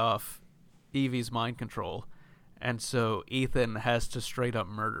fight off Evie's mind control, and so Ethan has to straight up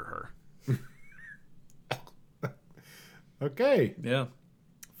murder her. Okay. Yeah.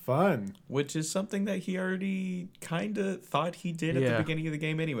 Fun. Which is something that he already kind of thought he did at the beginning of the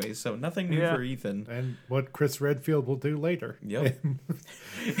game anyway, so nothing new for Ethan. And what Chris Redfield will do later. Yep.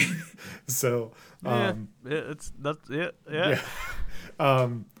 So, That's it. Yeah.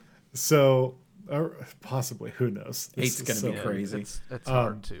 So, possibly, who knows? It's going to be crazy. It's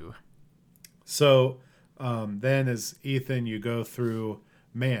hard to. So, then as Ethan, you go through,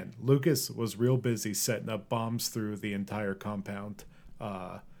 man, Lucas was real busy setting up bombs through the entire compound,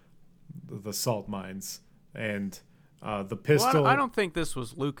 the salt mines, and the pistol. Well, I don't think this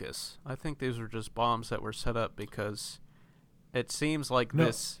was Lucas. I think these were just bombs that were set up because it seems like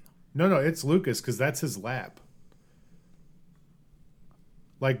this. No, it's Lucas because that's his lab.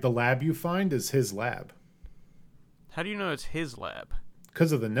 Like, the lab you find is his lab. How do you know it's his lab?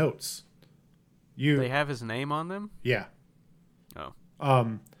 Because of the notes. They have his name on them? Yeah. Oh.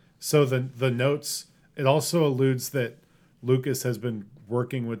 So the notes, it also alludes that Lucas has been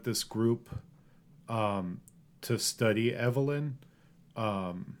working with this group to study Evelyn.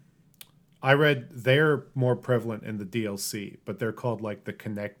 I read they're more prevalent in the DLC, but they're called like the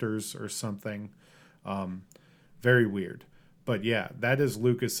Connectors or something. Very weird. But yeah, that is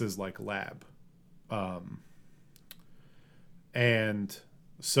Lucas's like lab. And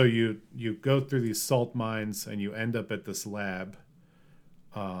so you go through these salt mines and you end up at this lab.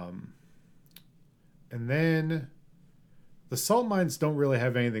 And then the salt mines don't really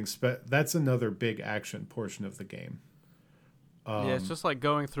have anything that's another big action portion of the game. Yeah, it's just like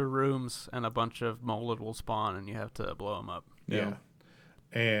going through rooms and a bunch of molded will spawn and you have to blow them up. Yeah.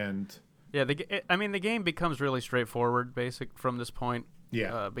 And yeah, the game becomes really straightforward basic from this point.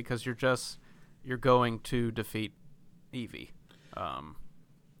 Yeah. Because you're going to defeat Evie.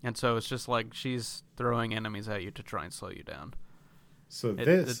 And so it's just like she's throwing enemies at you to try and slow you down. So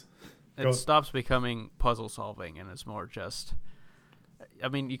it stops becoming puzzle solving and it's more just, I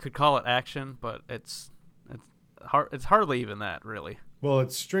mean, you could call it action, but it's hardly even that, really. Well,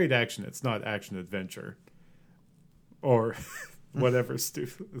 it's straight action. It's not action adventure or whatever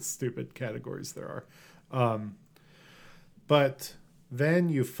stupid categories there are. But then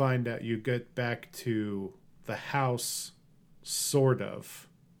you find out, you get back to the house, sort of.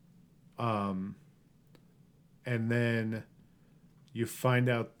 And then you find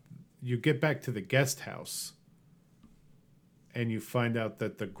out, you get back to the guest house and you find out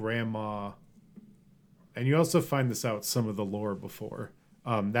that the grandma, and you also find this out some of the lore before.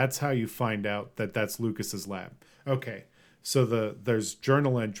 That's how you find out that that's Lucas's lab. Okay. So there's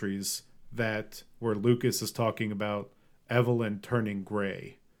journal entries where Lucas is talking about Evelyn turning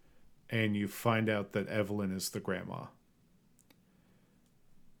gray, and you find out that Evelyn is the grandma.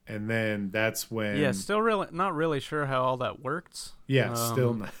 And then that's when... Yeah, still not really sure how all that works. Yeah,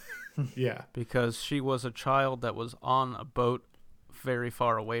 still not. Yeah. Because she was a child that was on a boat very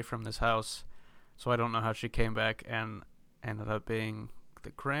far away from this house, so I don't know how she came back and ended up being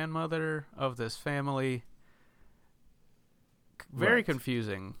the grandmother of this family. Very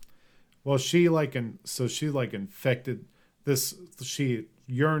confusing. Well, she infected this. She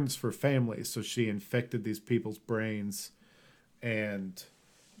yearns for family, so she infected these people's brains, and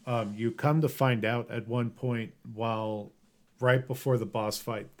you come to find out at one point, right before the boss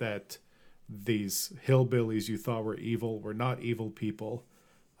fight, that these hillbillies you thought were evil were not evil people.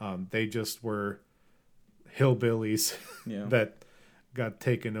 They just were hillbillies that got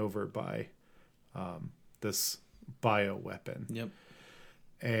taken over by this bioweapon. Yep.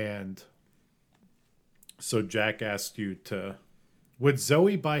 And so Jack asked you would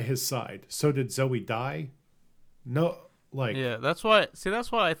Zoe by his side? So did Zoe die? No, yeah, that's why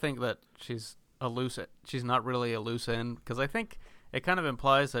I think that she's not really a loose end, because I think it kind of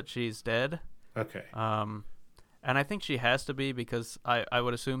implies that she's dead, Okay. And I think she has to be because I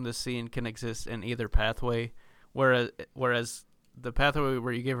would assume this scene can exist in either pathway, whereas the pathway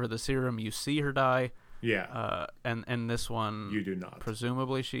where you give her the serum, you see her die. Yeah. And this one, You do not.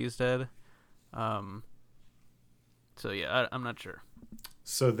 Presumably she's dead. So yeah, I'm not sure.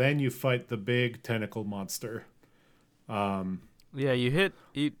 So then you fight the big tentacle monster. Yeah, you hit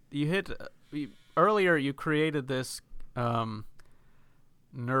earlier. You created this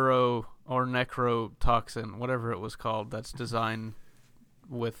neuro or necrotoxin, whatever it was called, that's designed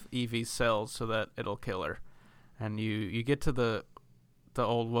with Evie's cells so that it'll kill her. And you get to the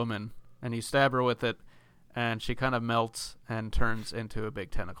old woman and you stab her with it, and she kind of melts and turns into a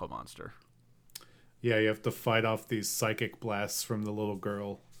big tentacle monster. Yeah, you have to fight off these psychic blasts from the little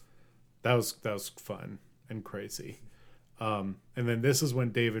girl. That was fun and crazy. And then this is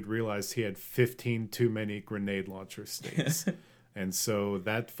when David realized he had 15 too many grenade launcher states. And so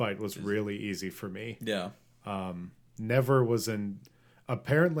that fight was really easy for me. Yeah. Never was in...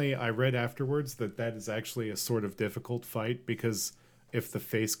 Apparently, I read afterwards that is actually a sort of difficult fight because if the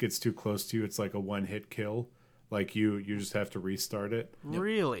face gets too close to you, it's like a one-hit kill. Like, you just have to restart it.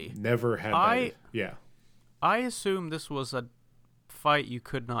 Really? Never had that. Yeah. I assume this was a fight you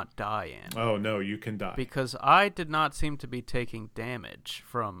could not die in. Oh, no, you can die. Because I did not seem to be taking damage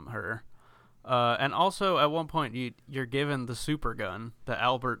from her. And also, at one point, you're given the super gun, the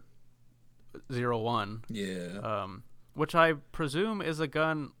Albert 01. Yeah. Which I presume is a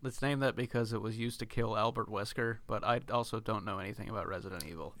gun that's named that because it was used to kill Albert Wesker, but I also don't know anything about Resident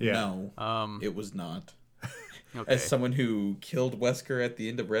Evil. Yeah. No, it was not. Okay. As someone who killed Wesker at the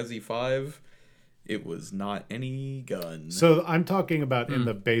end of Resi 5, it was not any gun. So I'm talking about in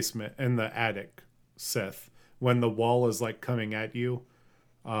the basement, in the attic, Seth, when the wall is like coming at you.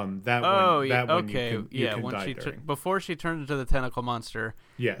 One okay. you Yeah, can when die during. before she turns into the tentacle monster.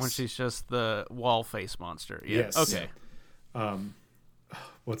 Yes. When she's just the wall face monster. Yeah. Yes. Okay.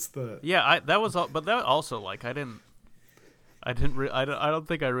 What's the... Yeah, but that also, like, I don't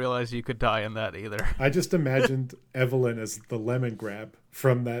think I realized you could die in that either. I just imagined Evelyn as the lemon grab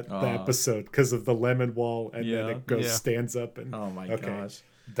from the episode because of the lemon wall, and then it goes stands up and... Oh my gosh.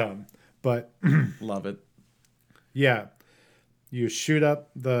 Dumb. But... Love it. Yeah. You shoot up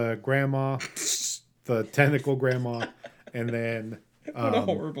the grandma, the tentacle grandma, and then... What a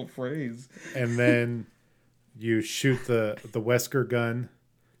horrible phrase. And then you shoot the Wesker gun,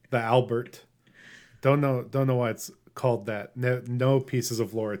 the Albert. Don't know why it's called that. No pieces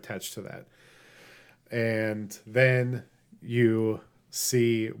of lore attached to that. And then you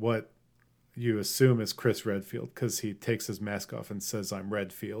see what you assume is Chris Redfield because he takes his mask off and says, "I'm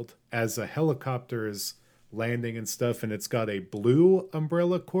Redfield," as a helicopter is landing and stuff, and it's got a blue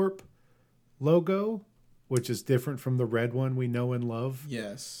Umbrella Corp logo, which is different from the red one we know and love.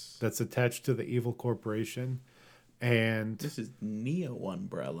 Yes. That's attached to the evil corporation. And this is Neo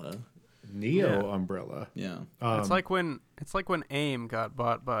Umbrella. Umbrella. Yeah. It's like when AIM got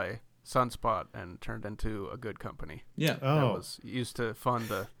bought by Sunspot and turned into a good company. Yeah. Oh. That was used to fund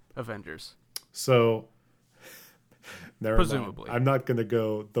the Avengers. So presumably. I'm not going to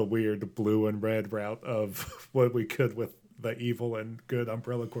go the weird blue and red route of what we could with the evil and good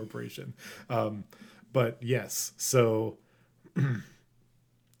Umbrella Corporation. But yes, so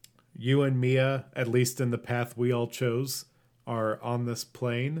you and Mia, at least in the path we all chose, are on this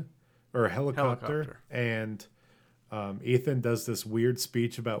plane or helicopter. And Ethan does this weird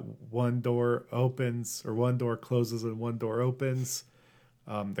speech about one door opens or one door closes and one door opens.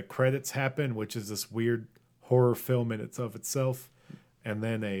 The credits happen, which is this weird horror film in itself. And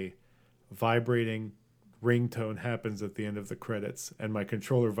then a vibrating ringtone happens at the end of the credits, and my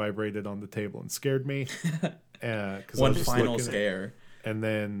controller vibrated on the table and scared me. One final scare. And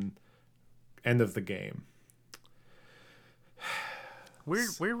then end of the game.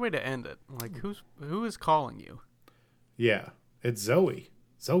 Weird way to end it. Like, who is calling you? Yeah, it's Zoe.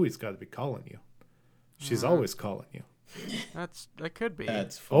 Zoe's got to be calling you. She's always calling you. That could be.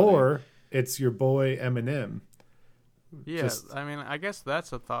 That's funny. Or it's your boy Eminem. Yeah, I mean, I guess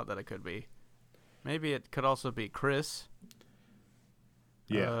that's a thought that it could be. Maybe it could also be Chris.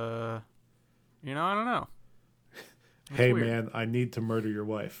 Yeah. I don't know. Hey, weird. Man, I need to murder your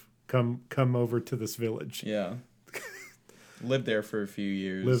wife. Come over to this village. Yeah. Live there for a few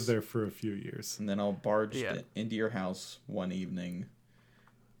years. And then I'll barge into your house one evening.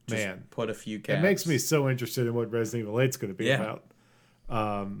 Just Man. Put a few cats. It makes me so interested in what Resident Evil 8 is going to be about.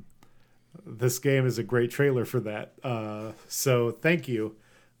 This game is a great trailer for that. So thank you,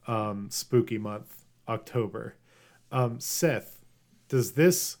 Spooky Month, October. Seth, does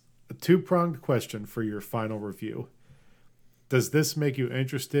this... A two-pronged question for your final review. does this make you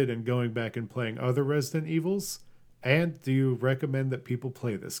interested in going back and playing other Resident Evils? And do you recommend that people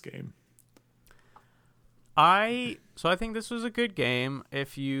play this game? I think this was a good game.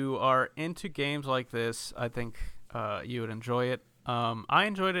 If you are into games like this, I think you would enjoy it. I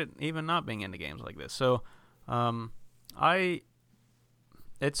enjoyed it even not being into games like this. So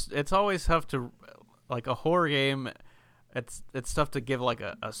it's always tough to, like, a horror game. It's tough to give like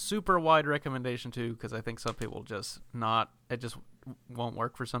a super wide recommendation to, because I think some people it just won't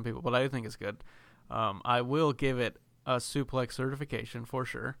work for some people. But I do think it's good. I will give it a Suplex certification for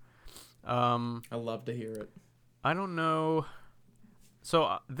sure. I love to hear it. I don't know.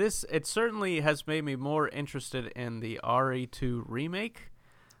 So it certainly has made me more interested in the RE2 remake,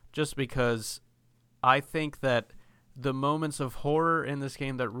 just because I think that the moments of horror in this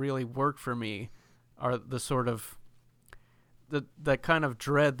game that really work for me are the sort of the kind of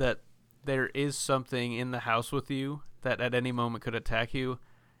dread that there is something in the house with you that at any moment could attack you.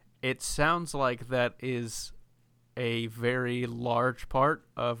 It sounds like that is a very large part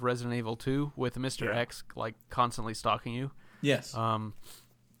of Resident Evil 2, with Mr. X like constantly stalking you. Yes. And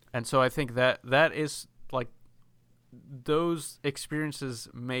so I think that is like, those experiences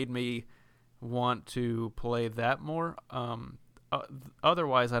made me want to play that more.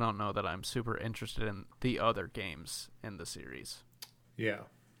 Otherwise, I don't know that I'm super interested in the other games in the series. Yeah.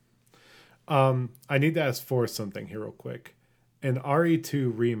 I need to ask for something here real quick. An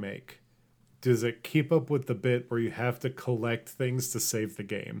RE2 remake, does it keep up with the bit where you have to collect things to save the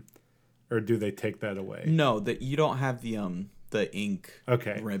game? Or do they take that away? No, that you don't have the ink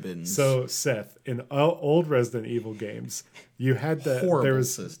ribbons. So, Seth, in old Resident Evil games, you had the horrible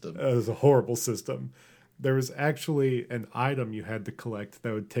system. It was a horrible system. There was actually an item you had to collect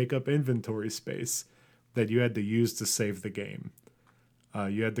that would take up inventory space that you had to use to save the game.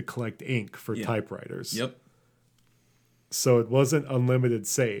 You had to collect ink for typewriters. Yep. So it wasn't unlimited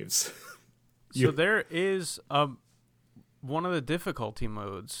saves. So there is one of the difficulty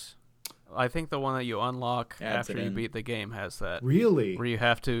modes. I think the one that you unlock after you beat the game has that. Really? Where you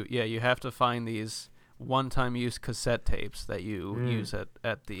have to find these one-time use cassette tapes that you use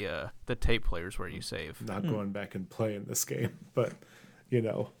at the tape players where you save. Not going back and playing this game, but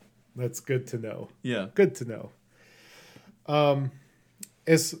that's good to know. Yeah. Good to know.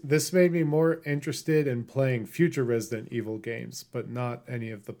 This made me more interested in playing future Resident Evil games, but not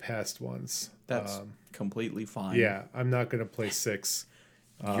any of the past ones. That's completely fine. Yeah, I'm not going to play 6.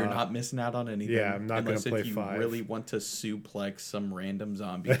 You're not missing out on anything. Yeah, I'm not going to play 5. Unless if you really want to suplex some random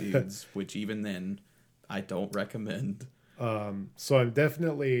zombie dudes, which even then, I don't recommend. So I'm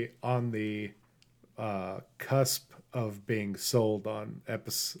definitely on the cusp of being sold on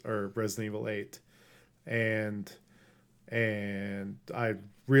Resident Evil 8, and I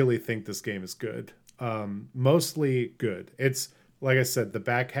really think this game is good. Mostly good. It's, like I said, the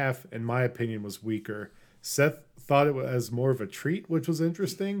back half, in my opinion, was weaker. Seth thought it was more of a treat, which was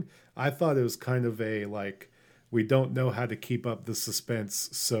interesting. I thought it was kind of a, like, we don't know how to keep up the suspense,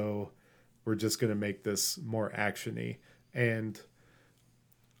 so we're just going to make this more action-y. And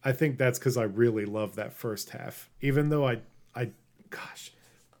I think that's because I really love that first half. Even though I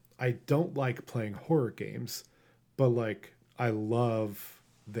don't like playing horror games, but, like, I love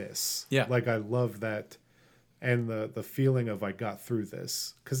this. Yeah. Like, I love that. And the feeling of I got through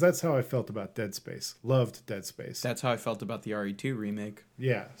this. Because that's how I felt about Dead Space. Loved Dead Space. That's how I felt about the RE2 remake.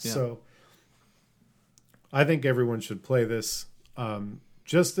 Yeah. So I think everyone should play this.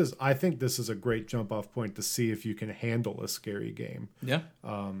 Just as I think this is a great jump off point to see if you can handle a scary game. Yeah.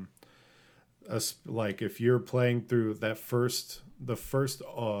 Like if you're playing through the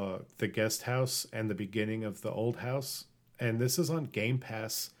guest house and the beginning of the old house, and this is on Game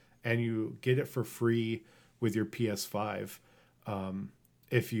Pass, and you get it for free with your PS5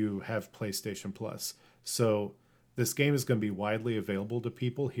 if you have PlayStation Plus. So this game is going to be widely available to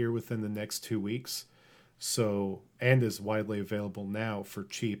people here within the next 2 weeks. So, and is widely available now for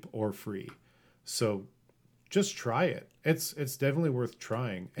cheap or free. So just try it. It's definitely worth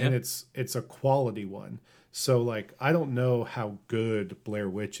trying. And it's a quality one. So, like, I don't know how good Blair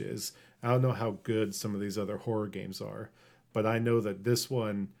Witch is. I don't know how good some of these other horror games are. But I know that this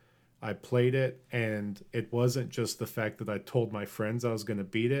one, I played it, and it wasn't just the fact that I told my friends I was going to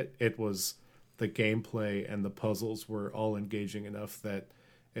beat it. It was the gameplay and the puzzles were all engaging enough that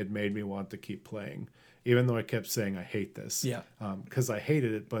it made me want to keep playing. Even though I kept saying I hate this. Yeah. Because I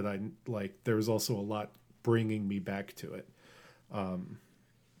hated it, but there was also a lot bringing me back to it.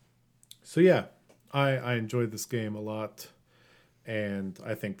 So yeah, I enjoyed this game a lot, and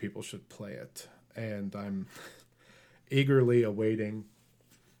I think people should play it. And I'm eagerly awaiting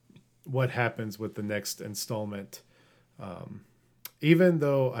what happens with the next installment. Even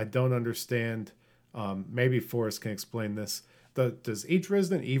though I don't understand, maybe Forrest can explain this. Does each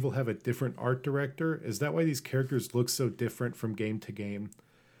Resident Evil have a different art director? Is that why these characters look so different from game to game?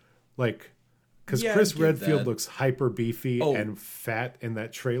 Like, because Yeah, Chris I get Redfield that. looks hyper beefy Oh. and fat in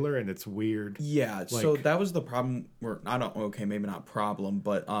that trailer, and it's weird. Yeah, so Like- that was the problem. Or I don't. Okay, maybe not problem,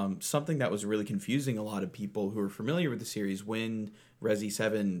 but something that was really confusing a lot of people who are familiar with the series when Resi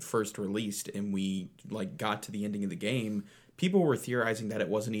 7 first released and we like got to the ending of the game. People were theorizing that it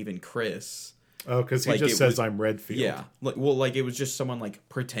wasn't even Chris. Oh, because he Like, just it says was- I'm Redfield. Yeah, like it was just someone like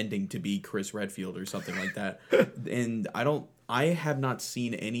pretending to be Chris Redfield or something like that. And I have not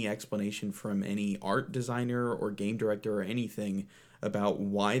seen any explanation from any art designer or game director or anything about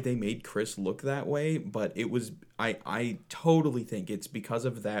why they made Chris look that way. But it was I totally think it's because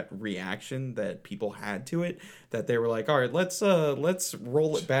of that reaction that people had to it that they were like, all right, let's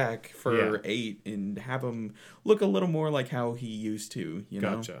roll it back for Yeah. 8 and have him look a little more like how he used to. You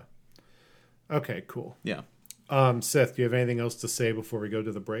know? Gotcha. Okay, cool. Yeah. Seth, do you have anything else to say before we go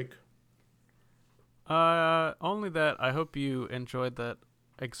to the break? Only that I hope you enjoyed that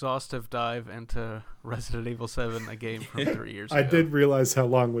exhaustive dive into Resident Evil 7, a game from 3 years ago. I did realize how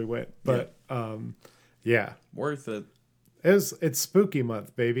long we went, but yeah, Worth it. it's spooky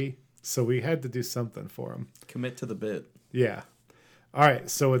month, baby. So we had to do something for them. Commit to the bit. Yeah. All right.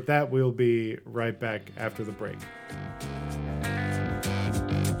 So with that, we'll be right back after the break.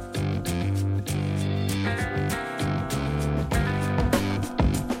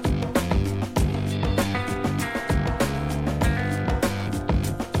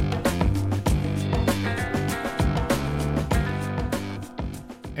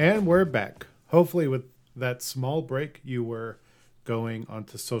 And we're back. Hopefully, with that small break, you were going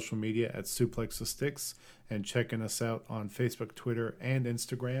onto social media at Suplex the Sticks and checking us out on Facebook, Twitter, and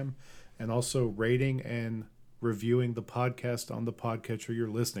Instagram, and also rating and reviewing the podcast on the podcatcher you're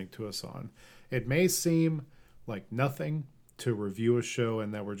listening to us on. It may seem like nothing to review a show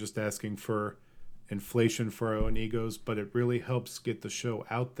and that we're just asking for inflation for our own egos, but it really helps get the show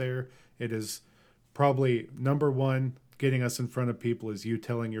out there. It is probably number one. Getting us in front of people is you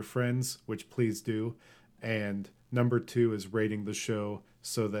telling your friends, which please do. And number two is rating the show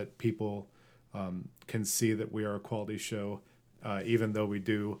so that people can see that we are a quality show, even though we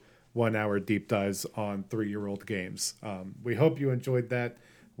do 1 hour deep dives on 3-year-old games. We hope you enjoyed that.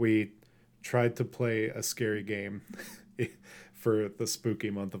 We tried to play a scary game for the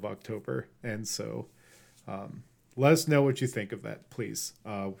spooky month of October. And so let us know what you think of that, please.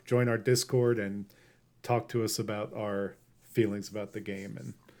 Join our Discord and talk to us about our feelings about the game.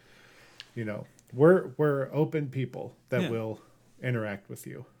 And you know, we're open people that will interact with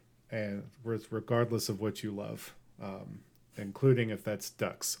you, and regardless of what you love, including if that's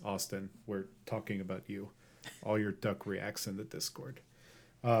ducks. Austin, we're talking about you, all your duck reacts in the Discord.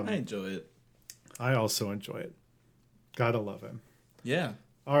 I enjoy it. I also enjoy it. Gotta love him. Yeah.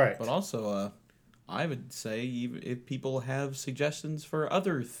 All right. But also, I would say if people have suggestions for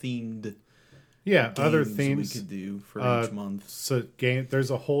other themed other games themes we could do for each month. So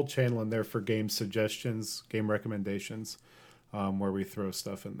there's a whole channel in there for game suggestions, game recommendations, where we throw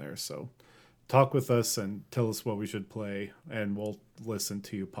stuff in there. So talk with us and tell us what we should play, and we'll listen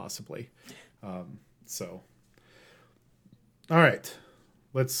to you possibly. So, all right,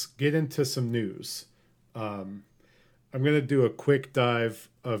 let's get into some news. I'm going to do a quick dive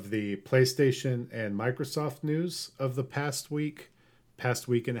of the PlayStation and Microsoft news of the past week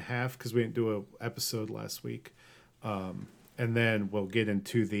and a half, because we didn't do an episode last week. And then we'll get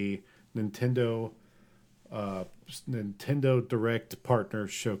into the Nintendo Direct Partner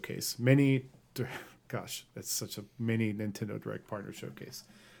Showcase. Gosh, it's such a mini Nintendo Direct Partner Showcase.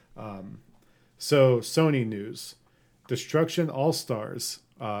 So Sony news. Destruction All-Stars,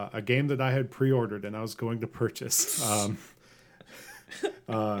 a game that I had pre-ordered and I was going to purchase.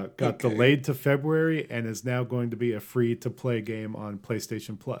 Got delayed to February and is now going to be a free-to-play game on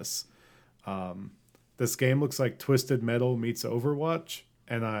PlayStation Plus. This game looks like Twisted Metal meets Overwatch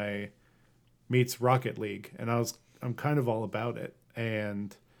and meets Rocket League, and I'm kind of all about it.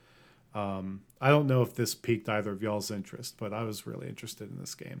 And I don't know if this piqued either of y'all's interest, but I was really interested in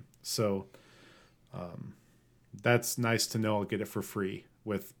this game. So that's nice to know. I'll get it for free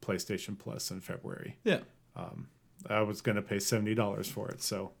with PlayStation Plus in February. Yeah. I was going to pay $70 for it,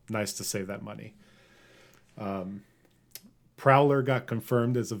 so nice to save that money. Prowler got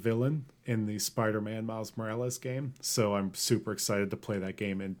confirmed as a villain in the Spider-Man Miles Morales game, so I'm super excited to play that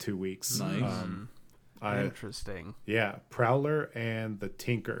game in 2 weeks. Nice. Interesting. Yeah, Prowler and the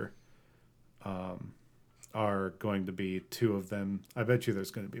Tinker are going to be two of them. I bet you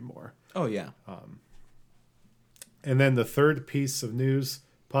there's going to be more. Oh, yeah. And then the third piece of news,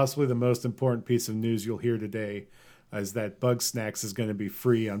 possibly the most important piece of news you'll hear today, is that Bugsnax is going to be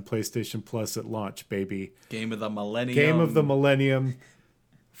free on PlayStation Plus at launch, baby. Game of the Millennium. Game of the Millennium,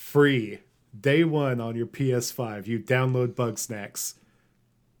 free. Day one on your PS5. You download Bugsnax.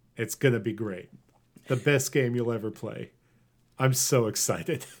 It's going to be great. The best game you'll ever play. I'm so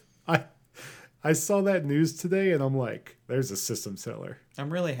excited. I saw that news today and I'm like, there's a system seller.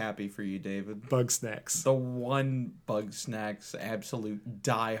 I'm really happy for you, David. Bugsnax. The one Bugsnax absolute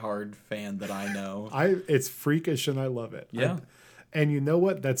diehard fan that I know. It's freakish and I love it. Yeah. And you know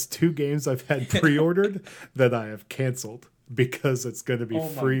what? That's 2 games I've had pre-ordered that I have canceled because it's going to be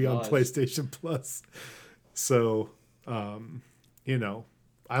free on PlayStation Plus. So, you know,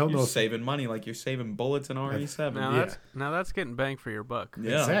 I don't know. You're saving money like you're saving bullets in RE7. Now that's getting bang for your buck.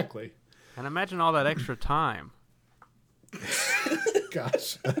 Yeah. Exactly. And imagine all that extra time.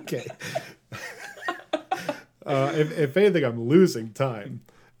 Gosh. Okay. If anything, I'm losing time.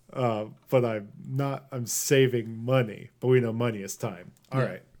 But I'm saving money. But we know money is time. All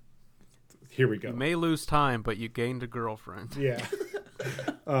right. Here we go. You may lose time, but you gained a girlfriend. Yeah.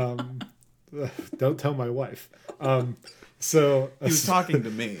 Don't tell my wife. So he was talking to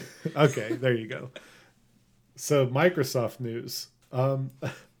me. Okay, there you go. So Microsoft news.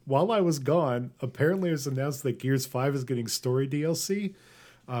 While I was gone, apparently it was announced that Gears 5 is getting story DLC,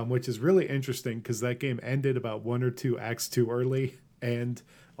 which is really interesting because that game ended about 1 or 2 acts too early. And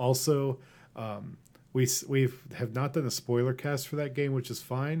also, we have not done a spoiler cast for that game, which is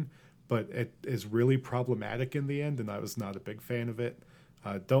fine, but it is really problematic in the end, and I was not a big fan of it.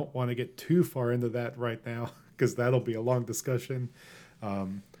 Don't want to get too far into that right now because that'll be a long discussion.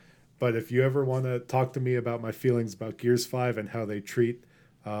 But if you ever want to talk to me about my feelings about Gears 5 and how they treat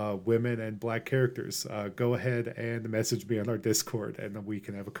women and black characters, go ahead and message me on our Discord and we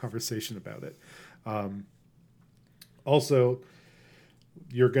can have a conversation about it. Also,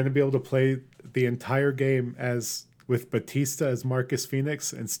 you're going to be able to play the entire game with Batista as Marcus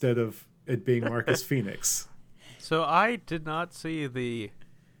Phoenix instead of it being Marcus Phoenix. So I did not see the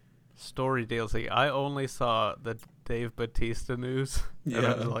story DLC. I only saw the Dave Batista news. Yeah. And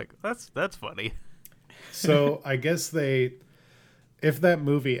I was like, that's funny. So I guess if that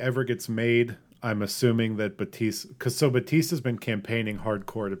movie ever gets made, I'm assuming that Batista's been campaigning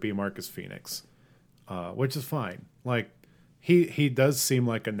hardcore to be Marcus Phoenix, which is fine. Like he does seem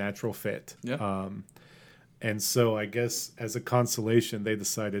like a natural fit. Yeah. And so I guess as a consolation, they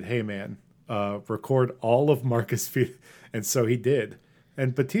decided, hey man, record all of Marcus Phoenix, and so he did.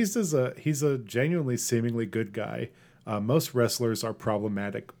 And Batista's he's a genuinely seemingly good guy. Most wrestlers are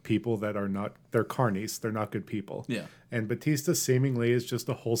problematic people that are not, they're carnies. They're not good people. Yeah. And Batista seemingly is just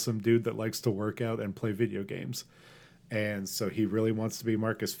a wholesome dude that likes to work out and play video games. And so he really wants to be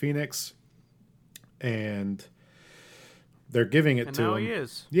Marcus Phoenix. And they're giving it to him. Now he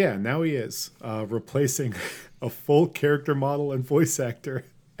is. Yeah, now he is. Replacing a full character model and voice actor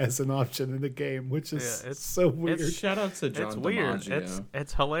as an option in the game, which is so weird. Shout out to John DiMaggio. Weird.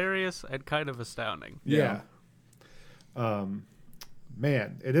 It's hilarious and kind of astounding. Yeah.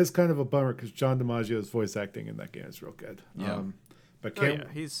 Man, it is kind of a bummer because John DiMaggio's voice acting in that game is real good. Yeah. But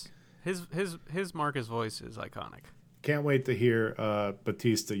he's his Marcus voice is iconic. Can't wait to hear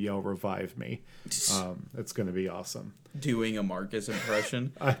Batista yell "Revive me." It's going to be awesome. Doing a Marcus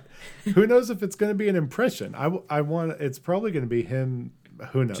impression. Who knows if it's going to be an impression? I want. It's probably going to be him.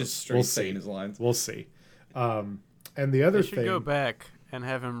 Who knows? Just straight saying his lines. We'll see. And the other thing, should go back and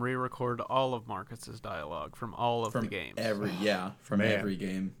have him re-record all of Marcus's dialogue from all of the games. Every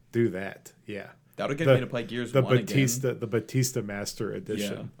game. Do that. Yeah. That'll get me to play Gears 1 again. The Batista Master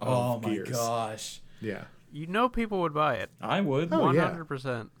Edition. Yeah. Oh of my Gears. gosh. Yeah. You know people would buy it. I would.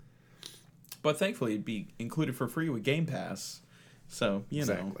 100%. But thankfully it'd be included for free with Game Pass. So, you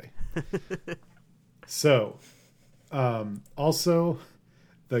know. So, also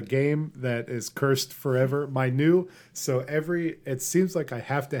the game that is cursed forever, it seems like I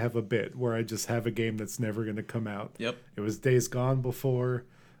have to have a bit where I just have a game that's never going to come out. Yep. It was Days Gone before.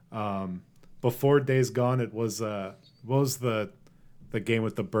 Before Days Gone, it was what was the game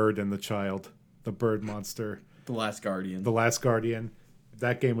with the bird and the child, the bird monster, The Last Guardian.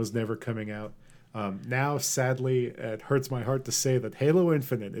 That game was never coming out. Now, sadly, it hurts my heart to say that Halo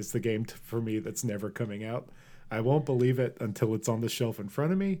Infinite is the game for me that's never coming out. I won't believe it until it's on the shelf in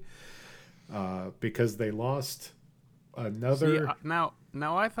front of me, because they lost another. See, now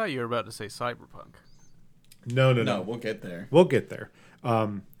I thought you were about to say Cyberpunk. No. We'll get there. We'll get there.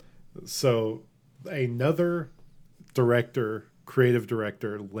 So another creative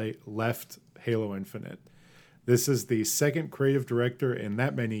director left Halo Infinite. This is the second creative director in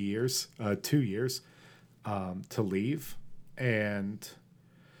that many years, 2 years. to leave, and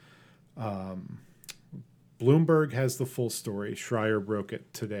Bloomberg has the full story. Schreier broke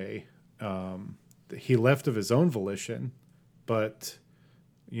it today. He left of his own volition, but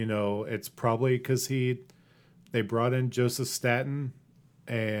it's probably because they brought in Joseph Staten,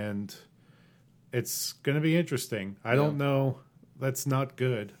 and it's going to be interesting. I don't know. That's not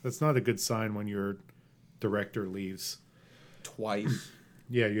good. That's not a good sign when your director leaves Twice.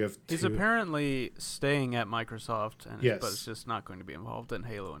 Yeah, you have two. He's apparently staying at Microsoft, Yes. but it's just not going to be involved in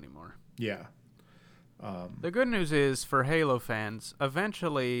Halo anymore. Yeah. The good news is, for Halo fans,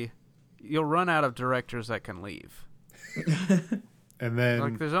 eventually you'll run out of directors that can leave. And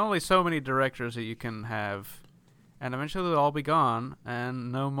then There's only so many directors that you can have, and eventually they'll all be gone,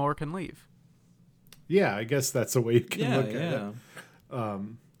 and no more can leave. yeah, I guess that's a way you can look at yeah. it.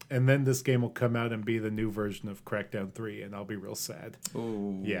 And then this game will come out and be the new version of Crackdown 3, and I'll be real sad.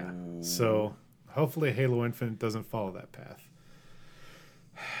 Ooh. Yeah. So hopefully Halo Infinite doesn't follow that path.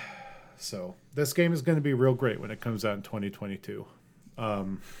 So this game is going to be real great when it comes out in 2022.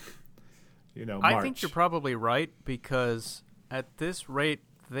 March. I think you're probably right, because at this rate,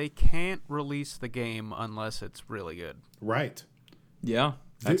 they can't release the game unless it's really good. Right. Yeah,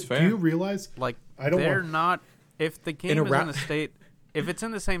 that's fair. Do you realize? They're not. If the game In a is ra- in a state, if it's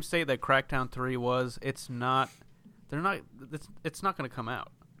in the same state that Crackdown 3 was, it's not. They're not. It's not going to come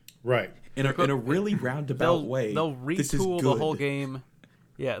out. Right. in a really roundabout way. They'll this is retool the whole good. game.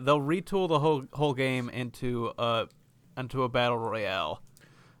 Yeah, they'll retool the whole game into a battle royale.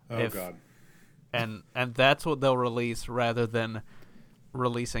 Oh God. And that's what they'll release rather than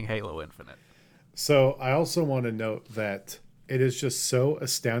releasing Halo Infinite. So I also want to note that it is just so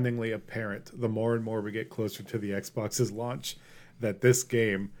astoundingly apparent the more and more we get closer to the Xbox's launch that this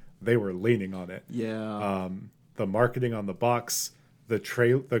game, they were leaning on it. Yeah. The marketing on the box,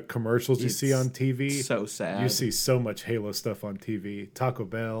 the commercials you see on TV. So sad. You see so much Halo stuff on TV. Taco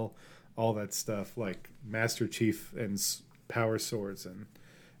Bell, all that stuff, like Master Chief and power swords and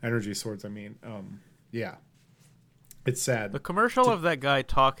energy swords. I mean, yeah. It's sad. The commercial of that guy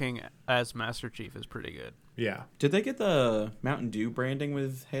talking as Master Chief is pretty good. Yeah. Did they get the Mountain Dew branding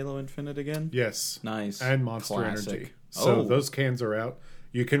with Halo Infinite again? Yes. Nice. And Monster Classic. Energy. So Oh. those cans are out.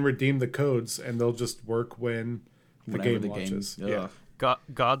 You can redeem the codes, and they'll just work when the Whenever game launches. Ugh.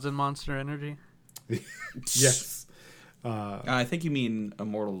 Gods and Monster Energy? Yes. I think you mean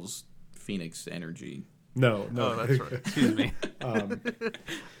Immortals Phoenix Energy. No. Oh, that's right. Excuse me.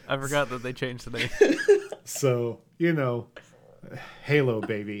 I forgot that they changed the name. So, Halo,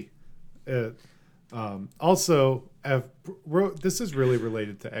 baby. Also, this is really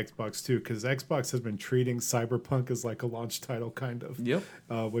related to Xbox, too, because Xbox has been treating Cyberpunk as like a launch title, kind of. Yep.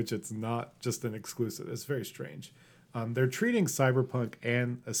 Which it's not just an exclusive. It's very strange. They're treating Cyberpunk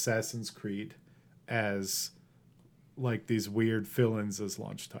and Assassin's Creed as like these weird fill-ins as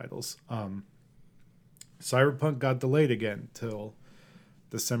launch titles. Cyberpunk got delayed again till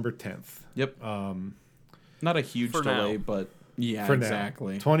December 10th. Yep. Not a huge For delay, now. but yeah, For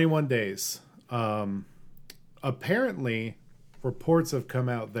exactly. now. 21 days. Apparently, reports have come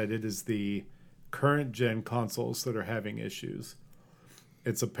out that it is the current gen consoles that are having issues.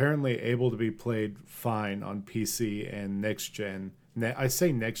 It's apparently able to be played fine on PC and next gen. I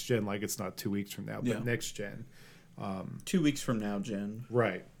say next gen like it's not 2 weeks from now, but Yeah. next gen. 2 weeks from now, Jen.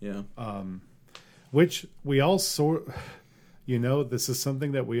 Right. Yeah. Which we all this is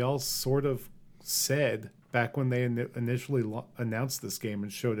something that we all sort of said back when they initially announced this game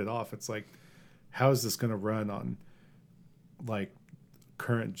and showed it off. It's like, how is this going to run on like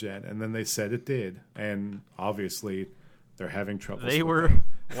current gen? And then they said it did, and obviously they're having trouble. They were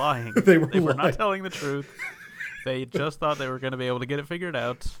lying. They were not lying. telling the truth. They just thought they were going to be able to get it figured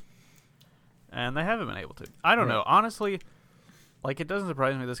out, and they haven't been able to. I don't know. Honestly, it doesn't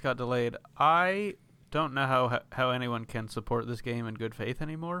surprise me this got delayed. I don't know how anyone can support this game in good faith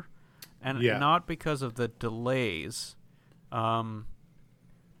anymore, and not because of the delays.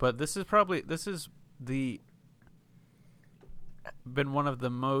 But this is been one of the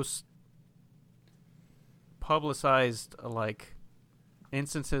most publicized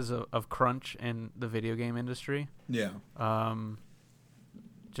instances of crunch in the video game industry. Yeah.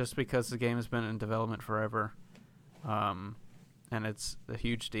 Just because the game has been in development forever, and it's a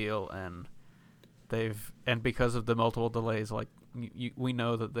huge deal, and because of the multiple delays, we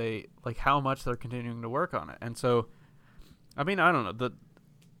know that they how much they're continuing to work on it, and so, I mean, I don't know,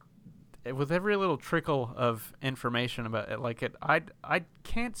 with every little trickle of information about it, I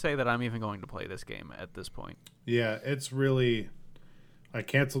can't say that I'm even going to play this game at this point. Yeah, it's really. I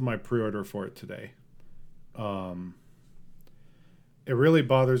canceled my pre-order for it today. It really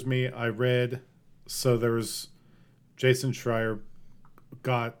bothers me. I read so there was Jason Schreier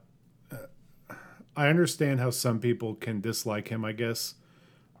got. I understand how some people can dislike him, I guess.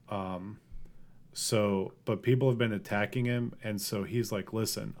 But people have been attacking him, and so he's like,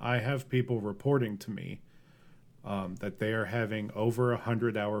 "Listen, I have people reporting to me that they are having over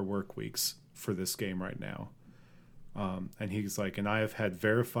 100-hour work weeks for this game right now." And he's like, and I have had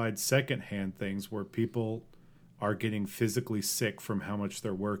verified secondhand things where people are getting physically sick from how much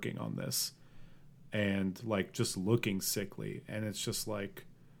they're working on this and like just looking sickly. And it's just like,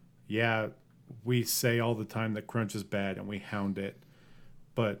 yeah, we say all the time that crunch is bad and we hound it,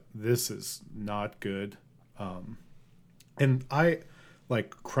 but this is not good. And I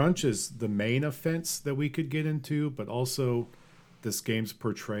like crunch is the main offense that we could get into, but also this game's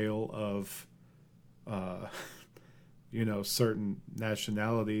portrayal of, certain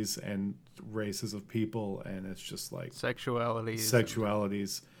nationalities and races of people, and it's just like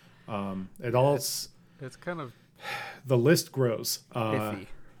sexualities. It all it's kind of the list grows. iffy.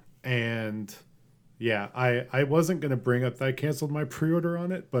 And yeah, I wasn't going to bring up that I canceled my pre-order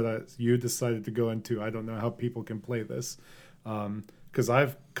on it, but you decided to go into I don't know how people can play this, because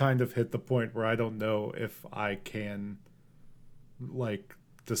I've kind of hit the point where I don't know if I can like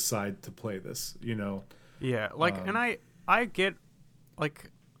decide to play this, Yeah, like, and I get,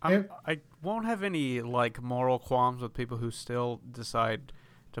 like, I won't have any, like, moral qualms with people who still decide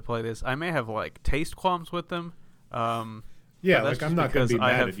to play this. I may have, like, taste qualms with them. Yeah, like, I'm not going to be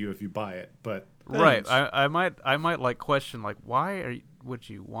mad at you if you buy it, but... Right, I might, like, question, like, why would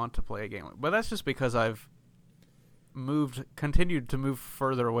you want to play a game? But that's just because I've continued to move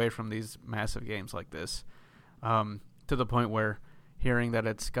further away from these massive games like this, to the point where hearing that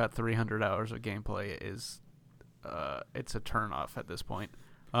it's got 300 hours of gameplay is it's a turnoff at this point.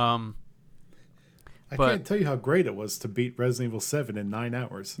 I can't tell you how great it was to beat Resident Evil 7 in 9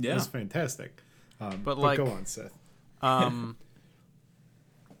 hours. Yeah. It was fantastic. But like, go on, Seth.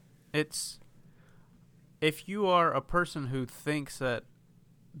 It's if you are a person who thinks that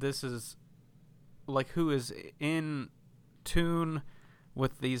this is like who is in tune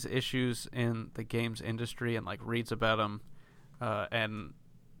with these issues in the games industry and like reads about them and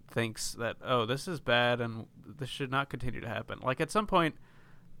thinks that, oh, this is bad and this should not continue to happen. Like at some point,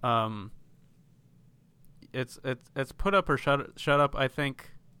 it's put up or shut up. I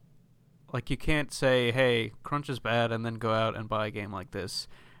think, like you can't say, hey, crunch is bad, and then go out and buy a game like this,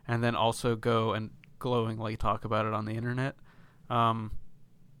 and then also go and glowingly talk about it on the internet. And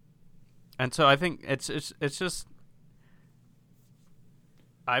so I think it's just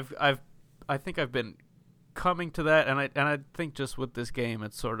I think I've been coming to that, and I think just with this game,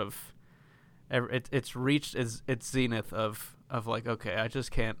 it's sort of it's reached its zenith of like, okay, I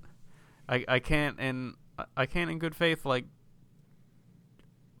just can't I can't in good faith like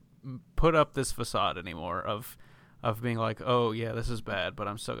put up this facade anymore of being like, oh yeah, this is bad, but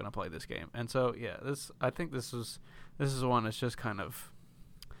I'm still gonna play this game. And so yeah, I think this is one that's just kind of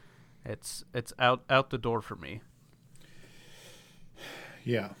it's out the door for me.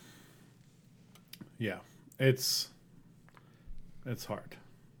 Yeah. It's hard.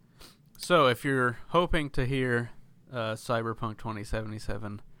 So if you're hoping to hear Cyberpunk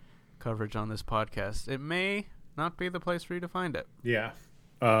 2077 coverage on this podcast, it may not be the place for you to find it. Yeah.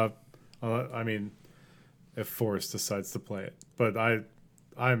 I mean, if Forrest decides to play it, but I've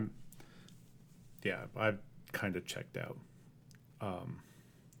kind of checked out.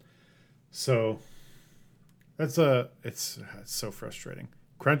 So it's so frustrating.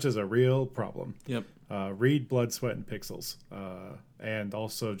 Crunch is a real problem. Yep. Read Blood, Sweat, and Pixels, and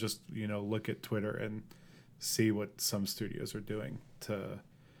also just look at Twitter and see what some studios are doing to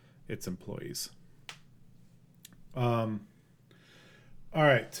its employees. All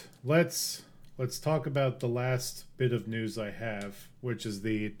right, let's talk about the last bit of news I have, which is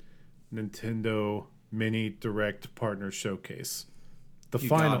the Nintendo Mini Direct Partner Showcase. The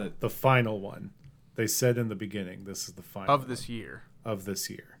final one. They said in the beginning, this is the final of this year.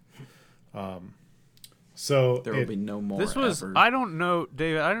 So there will be no more. This was ever. I don't know,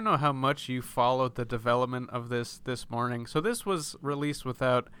 David. I don't know how much you followed the development of this morning. So this was released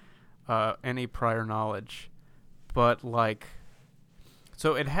without any prior knowledge, but like,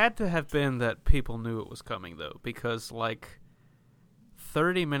 so it had to have been that people knew it was coming though, because like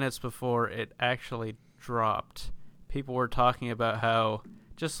 30 minutes before it actually dropped, people were talking about how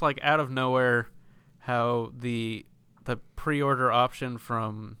just like out of nowhere, how the pre-order option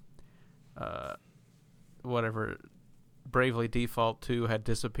from whatever Bravely Default 2 had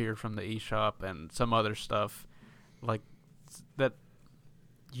disappeared from the eShop and some other stuff like that.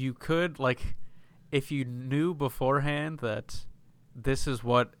 You could, like, if you knew beforehand that this is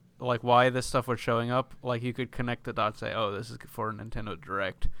what like why this stuff was showing up, like you could connect the dots, say, oh, this is for a Nintendo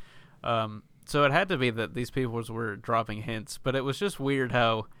Direct. So it had to be that these people were dropping hints, but it was just weird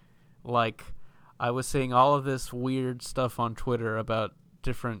how, like, I was seeing all of this weird stuff on Twitter about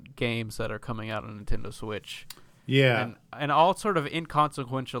different games that are coming out on Nintendo Switch. Yeah. And all sort of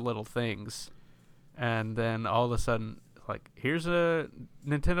inconsequential little things. And then all of a sudden, like, here's a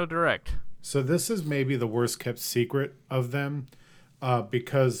Nintendo Direct. So this is maybe the worst kept secret of them,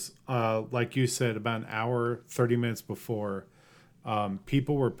 because, like you said, about an hour, 30 minutes before,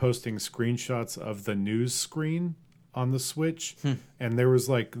 people were posting screenshots of the news screen on the Switch, and there was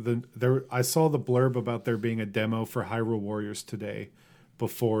like I saw the blurb about there being a demo for Hyrule Warriors today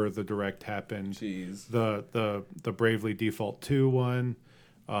before the Direct happened. Jeez. The Bravely Default 2 one.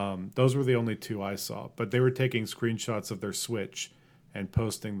 Those were the only two I saw, but they were taking screenshots of their Switch and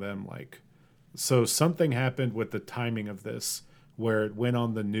posting them like. So something happened with the timing of this where it went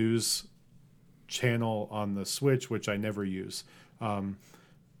on the news channel on the Switch, which I never use,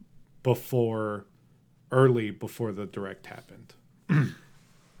 early before the Direct happened.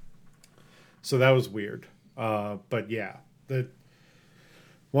 So that was weird. But yeah,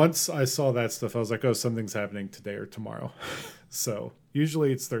 once I saw that stuff, I was like, oh, something's happening today or tomorrow. So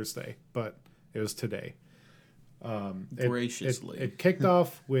usually it's Thursday, but it was today. Graciously. It kicked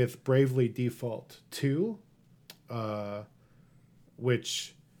off with Bravely Default 2,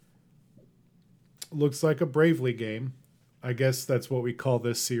 which looks like a Bravely game. I guess that's what we call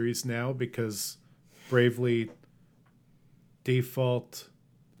this series now, because Bravely Default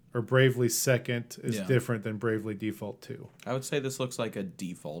or Bravely Second is different than Bravely Default 2. I would say this looks like a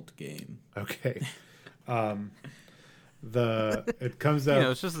default game. Okay. It comes out. You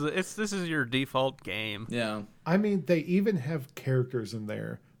know, this is your default game. Yeah. I mean, they even have characters in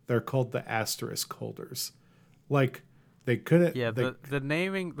there. They're called the asterisk holders. Like they couldn't. Yeah, the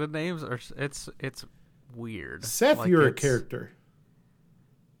names are it's weird. Seth, like you're a character.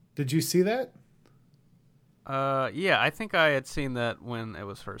 Did you see that? Yeah, I think I had seen that when it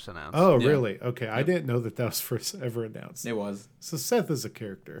was first announced. Oh, really? Okay, I didn't know that was first ever announced. It was. So Seth is a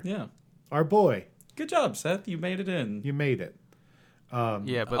character. Yeah. Our boy. Good job, Seth. You made it in. You made it.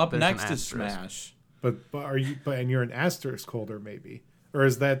 Yeah, but up there's next an is asterisk. Smash. But are you? And you're an asterisk holder, maybe, or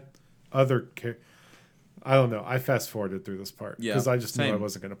is that other? I don't know. I fast forwarded through this part because I just knew I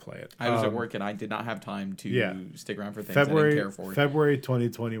wasn't going to play it. I was at work and I did not have time to stick around for things I didn't care for. February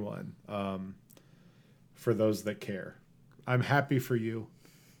 2021. For those that care, I'm happy for you.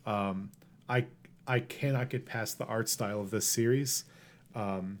 I cannot get past the art style of this series.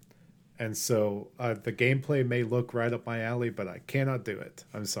 And so the gameplay may look right up my alley, but I cannot do it.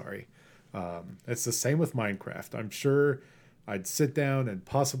 I'm sorry. It's the same with Minecraft. I'm sure I'd sit down and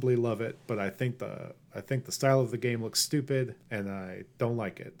possibly love it, but I think the style of the game looks stupid, and I don't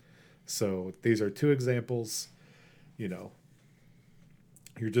like it. So these are two examples. You know,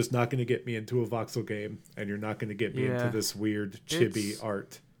 you're just not going to get me into a voxel game, and you're not going to get me into this weird chibi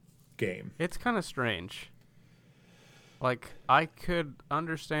art game. It's kind of strange. Like, I could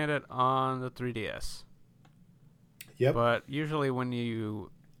understand it on the 3DS. Yep. But usually when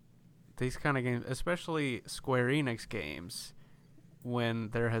these kind of games, especially Square Enix games, when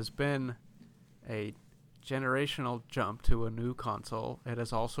there has been a generational jump to a new console, it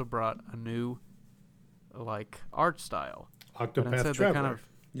has also brought a new, like, art style. Octopath Traveler.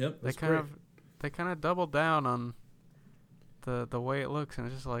 They kind of doubled down on the way it looks, and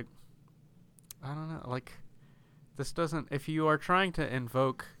it's just like, I don't know, like, this doesn't. If you are trying to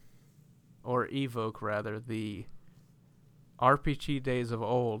evoke rather the RPG days of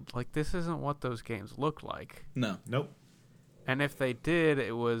old, like, this isn't what those games look like. No. Nope. And if they did,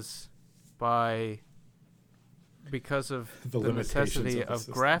 it was because of the necessity of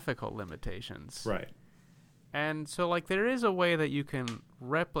graphical limitations. Right. And so, like, there is a way that you can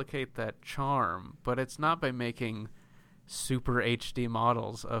replicate that charm, but it's not by making super HD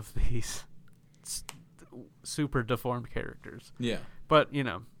models of these super deformed characters. Yeah. But, you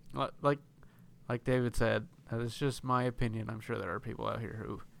know, like David said, it's just my opinion. I'm sure there are people out here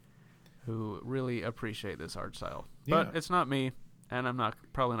who really appreciate this art style. Yeah. But it's not me, and I'm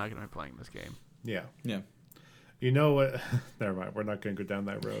probably not going to be playing this game. Yeah. Yeah. You know what? Never mind. We're not going to go down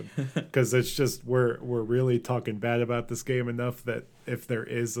that road because it's just we're really talking bad about this game enough that if there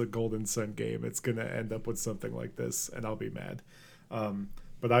is a Golden Sun game, it's going to end up with something like this, and I'll be mad.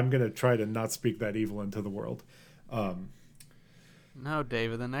 But I'm going to try to not speak that evil into the world. No,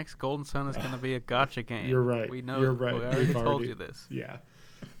 David. The next Golden Sun is going to be a gacha game. You're right. We know. You're right. We already told you this. Yeah.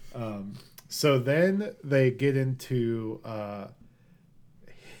 So then they get into.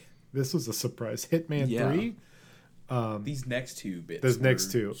 This was a surprise. Hitman 3. These next two bits. Those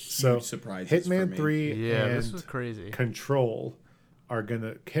next two. So surprises for Hitman me. 3 Yeah, and this was crazy. Control are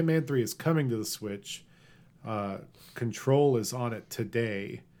gonna. Hitman 3 is coming to the Switch. Control is on it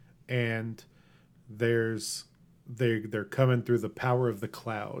today, and they're coming through the power of the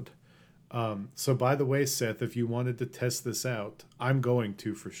cloud. So by the way, Seth, if you wanted to test this out, I'm going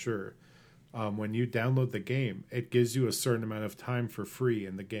to for sure. When you download the game, it gives you a certain amount of time for free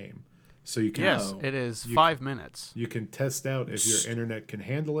in the game. So you can Yes, it is 5 minutes. you can test out if your internet can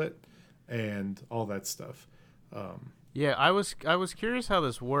handle it and all that stuff. Yeah, I was curious how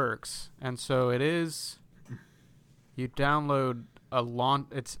this works, and so it is. You download a launch.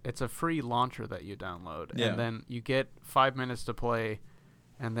 It's a free launcher that you download, Yeah. and then you get 5 minutes to play,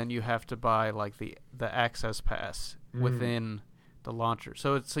 and then you have to buy like the access pass within the launcher.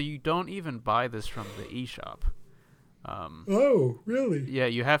 So you don't even buy this from the eShop. Oh, really? Yeah,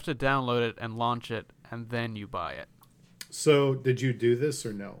 you have to download it and launch it, and then you buy it. So did you do this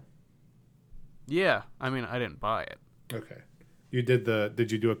or no? Yeah, I mean, I didn't buy it. Okay.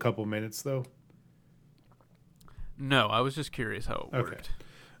 Did you do a couple minutes though? No, I was just curious how it Okay.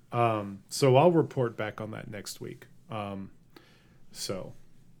 worked. So I'll report back on that next week. Because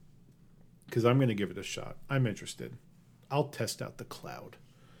I'm going to give it a shot. I'm interested. I'll test out the cloud.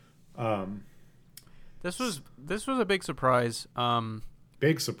 This was a big surprise.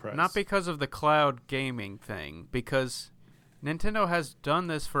 Big surprise. Not because of the cloud gaming thing, because Nintendo has done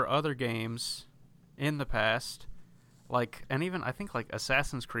this for other games in the past, and even I think like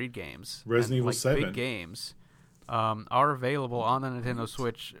Assassin's Creed games, Resident Evil 7. big games, are available on the Nintendo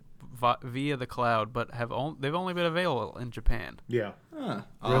Switch via the cloud, but they've only been available in Japan. Yeah. Huh.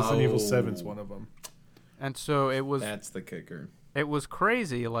 Resident Evil 7's one of them. And so it was. That's the kicker. It was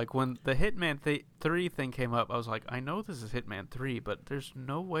crazy. Like when the Hitman 3 thing came up, I was like, I know this is Hitman 3, but there's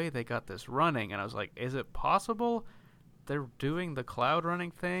no way they got this running. And I was like, is it possible they're doing the cloud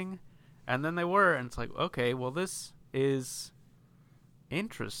running thing? And then they were, and it's like, okay, well, this is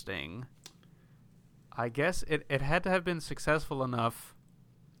interesting. I guess it had to have been successful enough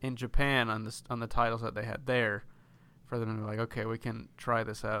in Japan on the titles that they had there for them to be like, okay, we can try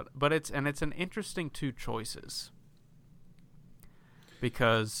this out. But it's an interesting two choices.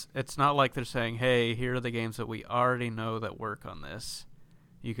 Because it's not like they're saying, hey, here are the games that we already know that work on this.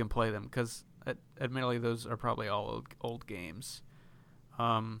 You can play them. Because, admittedly, those are probably all old games.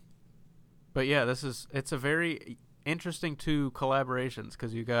 But, yeah, it's a very interesting two collaborations.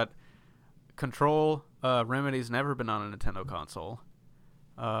 Because you got Control, Remedy's never been on a Nintendo console.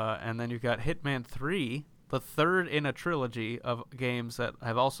 And then you've got Hitman 3, the third in a trilogy of games that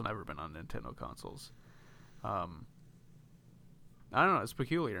have also never been on Nintendo consoles. I don't know. It's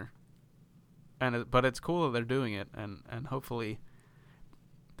peculiar, but it's cool that they're doing it, and hopefully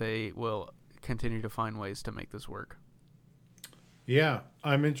they will continue to find ways to make this work. Yeah,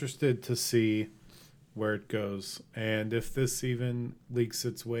 I'm interested to see where it goes, and if this even leaks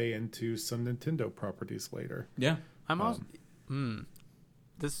its way into some Nintendo properties later. Yeah, I'm also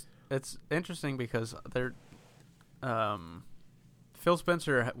it's interesting because they're Phil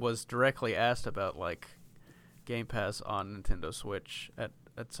Spencer was directly asked about like Game Pass on Nintendo Switch at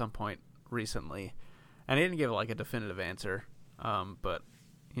some point recently, and he didn't give like a definitive answer. But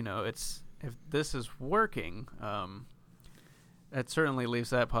if this is working, it certainly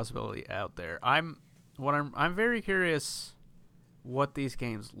leaves that possibility out there. I'm very curious what these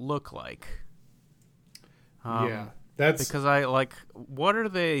games look like. Yeah, that's because I like. What are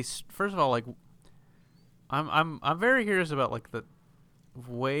they? First of all, like, I'm very curious about like the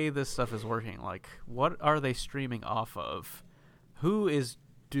way this stuff is working. Like, what are they streaming off of? Who is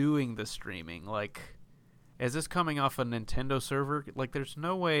doing the streaming? Like, is this coming off a Nintendo server? Like, there's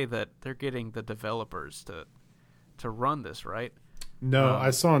no way that they're getting the developers to run this, right? No, I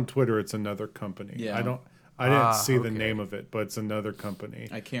saw on Twitter it's another company. Yeah. I didn't see the okay. name of it, but it's another company.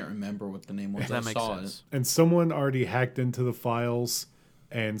 I can't remember what the name was. That I makes saw sense. And someone already hacked into the files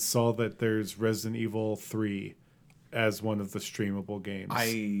and saw that there's Resident Evil 3 as one of the streamable games.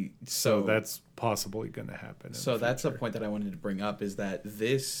 So that's possibly going to happen. So that's a point that I wanted to bring up, is that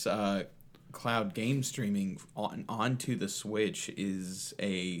this cloud game streaming onto the Switch is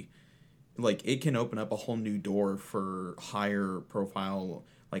it can open up a whole new door for higher profile,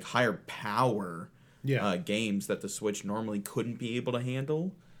 like higher power games that the Switch normally couldn't be able to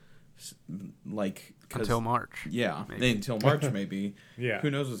handle. Like Until March. Yeah, maybe. until March maybe. Yeah.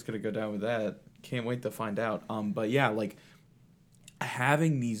 Who knows what's going to go down with that? Can't wait to find out. But yeah, like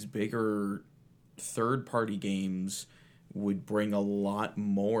having these bigger third-party games would bring a lot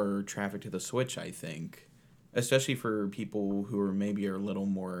more traffic to the Switch, I think, especially for people who are maybe a little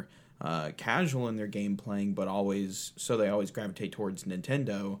more casual in their game playing, but they always gravitate towards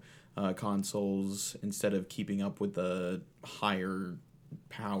Nintendo consoles instead of keeping up with the higher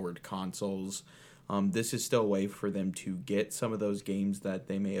powered consoles. This is still a way for them to get some of those games that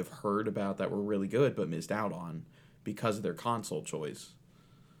they may have heard about that were really good but missed out on because of their console choice.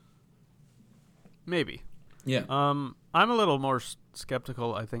 Maybe. Yeah. I'm a little more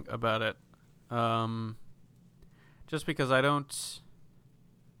skeptical, I think, about it. Just because I don't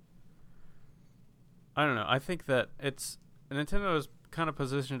know. I think that Nintendo has kind of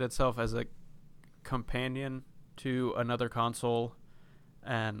positioned itself as a companion to another console,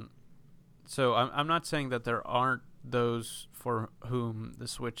 and so I'm not saying that there aren't those for whom the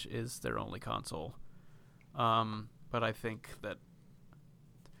Switch is their only console, but I think that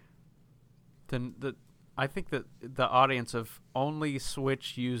the audience of only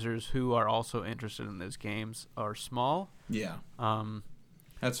Switch users who are also interested in those games are small. Yeah.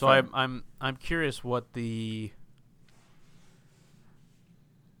 That's so fair. I'm curious what the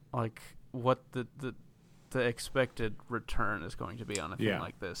expected return is going to be on a thing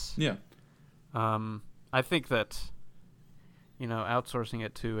like this. Yeah. I think that outsourcing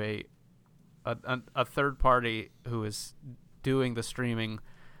it to a third party who is doing the streaming,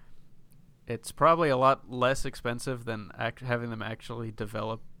 it's probably a lot less expensive than having them actually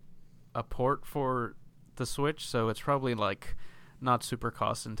develop a port for the Switch. So it's probably not super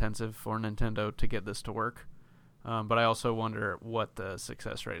cost intensive for Nintendo to get this to work. But I also wonder what the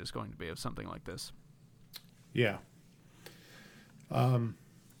success rate is going to be of something like this. Yeah.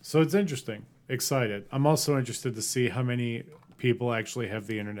 So it's interesting. Excited. I'm also interested to see how many people actually have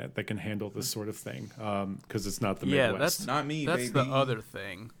the internet that can handle this sort of thing. Because it's not the Midwest. That's not me, that's baby. The other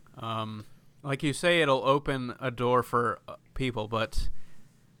thing. Like you say, it'll open a door for people, but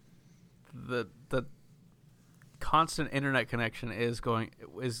the constant internet connection will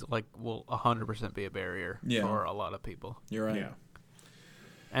 100% be a barrier for a lot of people. You're right. Yeah.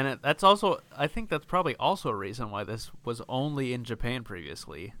 And that's also, I think that's probably also a reason why this was only in Japan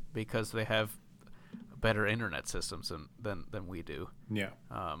previously, because they have better internet systems than we do. Yeah.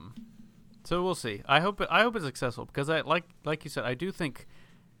 So we'll see. I hope it's successful, because I like you said, I do think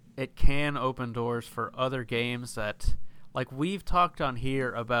it can open doors for other games that, like we've talked on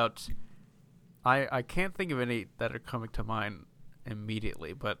here about. I can't think of any that are coming to mind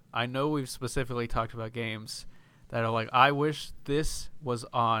immediately, but I know we've specifically talked about games that are I wish this was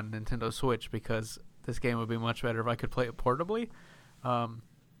on Nintendo Switch because this game would be much better if I could play it portably.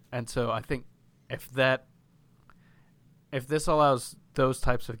 And so I think if this allows those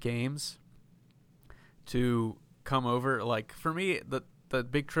types of games to come over, for me, the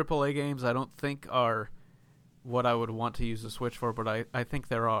big AAA games I don't think are what I would want to use the Switch for, but I think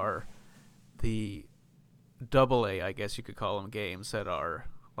there are the AA, I guess you could call them, games that are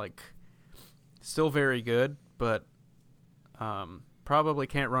still very good, but probably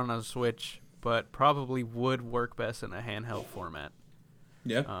can't run on a Switch, but probably would work best in a handheld format.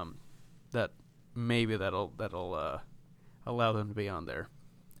 Yeah. That maybe that'll allow them to be on there.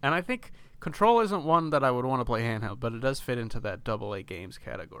 And I think Control isn't one that I would want to play handheld, but it does fit into that AA games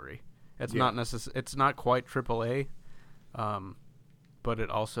category. It's not it's not quite AAA, but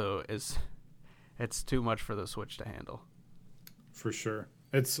it also is. It's too much for the Switch to handle. For sure.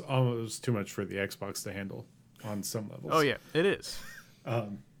 It's almost too much for the Xbox to handle on some levels. Oh, yeah, it is.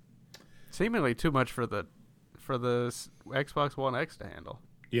 Seemingly too much for the Xbox One X to handle.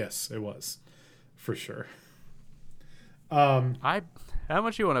 Yes, it was. For sure. How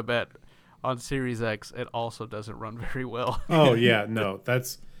much you want to bet on Series X it also doesn't run very well? Oh, yeah, no.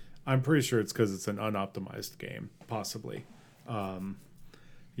 I'm pretty sure it's because it's an unoptimized game, possibly.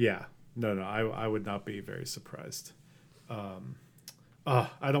 Yeah. No, I would not be very surprised.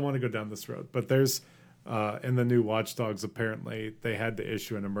 I don't want to go down this road, but there's in the new Watch Dogs, apparently they had to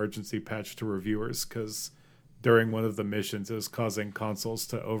issue an emergency patch to reviewers because during one of the missions it was causing consoles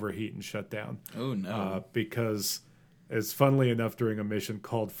to overheat and shut down. Oh no! Because it's funnily enough during a mission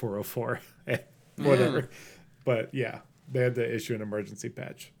called 404, whatever. But yeah, they had to issue an emergency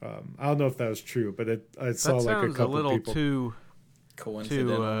patch. I don't know if that was true, but I saw a couple a little people. Too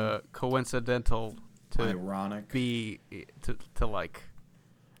coincidental to ironic to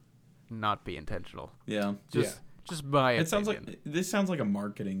not be intentional. Yeah. Just my opinion. Sounds this sounds like a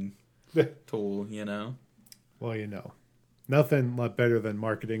marketing tool, Well, nothing better than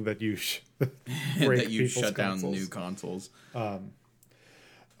marketing that you that you shut down new consoles. All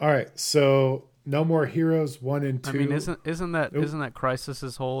right, so No More Heroes 1 and 2. I mean, isn't that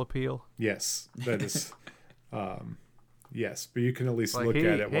Crysis's whole appeal? Yes, that is. Yes, but you can at least look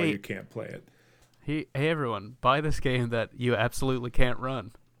at it while you can't play it. Hey everyone, buy this game that you absolutely can't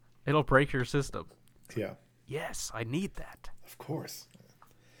run. It'll break your system. Yeah, Yes, I need that. of course.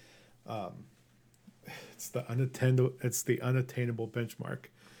 It's the unattainable benchmark.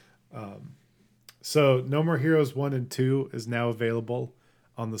 So No More Heroes 1 and 2 is now available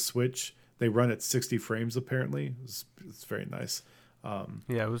on the Switch. They run at 60 frames apparently. It's very nice.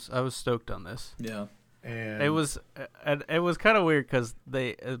 Yeah, I was stoked on this. Yeah. And it was kind of weird because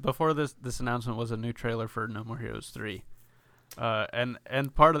they before this announcement was a new trailer for No More Heroes 3, and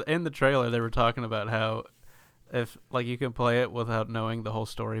in the trailer they were talking about how if like you can play it without knowing the whole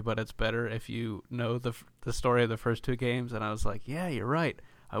story, but it's better if you know the story of the first two games. And I was like, yeah, you're right.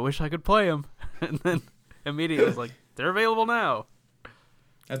 I wish I could play them. And then immediately I was like, they're available now.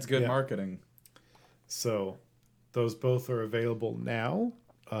 That's good marketing. So those both are available now.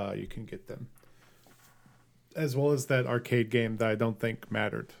 You can get them. As well as that arcade game that I don't think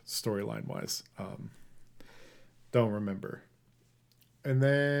mattered storyline-wise. Don't remember. And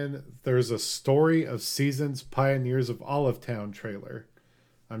then there's a Story of Seasons Pioneers of Olive Town trailer.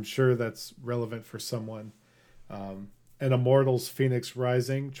 I'm sure that's relevant for someone. An Immortals Phoenix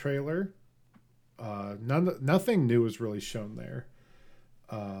Rising trailer. Nothing new was really shown there.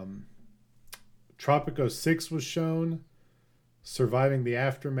 Tropico 6 was shown. Surviving the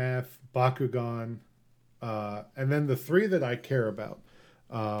Aftermath. Bakugan. And then the three that I care about.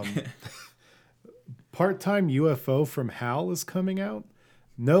 Part-Time UFO from HAL is coming out.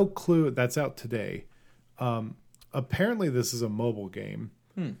 No clue. That's out today. Apparently this is a mobile game.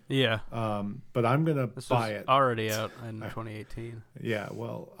 Yeah. But I'm going to buy it. Already out in 2018. Yeah,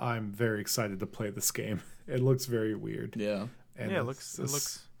 well, I'm very excited to play this game. It looks very weird. Yeah. And yeah, it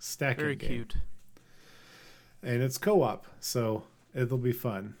looks stacking very game. cute. And it's co-op, so it'll be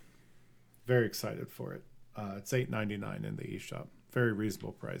fun. Very excited for it. It's $8.99 in the eShop. Very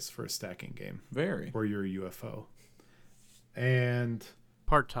reasonable price for a stacking game. Very. Where you're a UFO. And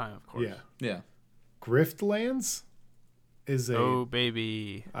Part-time, of course. yeah. Yeah. Griftlands is Oh,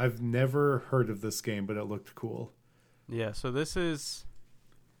 baby. I've never heard of this game, but it looked cool. Yeah, so it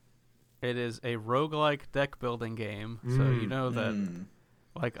is a roguelike deck building game. So you know that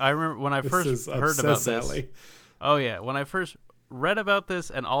like I remember when I first heard about this. Alley. Oh yeah, when I first read about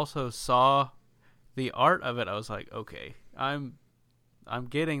this and also saw the art of it, I was like, okay, I'm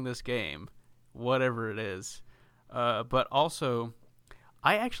getting this game, whatever it is. But also,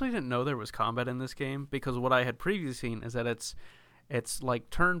 I actually didn't know there was combat in this game because what I had previously seen is that it's like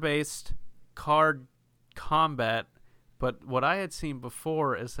turn-based card combat. But what I had seen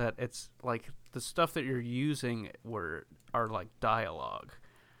before is that it's like the stuff that you're using are like dialogue.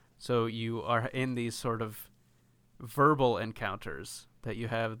 So you are in these sort of verbal encounters that you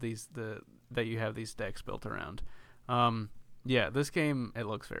have these decks built around. Yeah, this game, it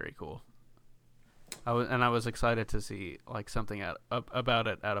looks very cool. I was excited to see like something about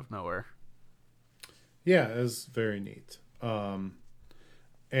it out of nowhere. Yeah, it was very neat.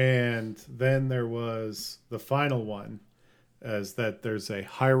 And then there was the final one, as that there's a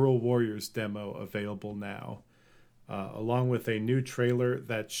Hyrule Warriors demo available now, along with a new trailer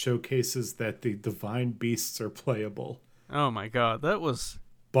that showcases that the Divine Beasts are playable. Oh my god, that was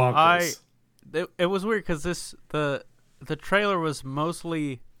bonkers. It was weird because the trailer was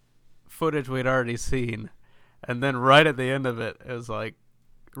mostly footage we'd already seen, and then right at the end of it, it was like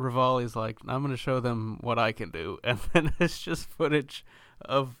Rivali's like, I'm going to show them what I can do, and then it's just footage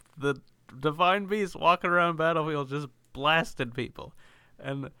of the Divine Beast walking around Battlefield just blasted people.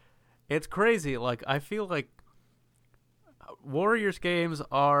 And it's crazy. Like, I feel like Warriors games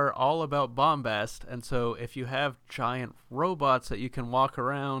are all about bombast, and so if you have giant robots that you can walk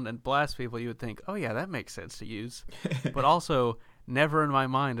around and blast people, you would think, oh yeah, that makes sense to use. But also, never in my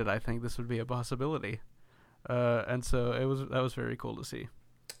mind did I think this would be a possibility. And so that was very cool to see.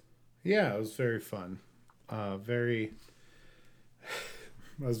 Yeah, it was very fun. I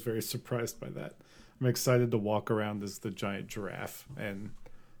was very surprised by that. I'm excited to walk around as the giant giraffe and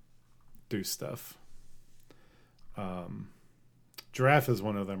do stuff. Giraffe is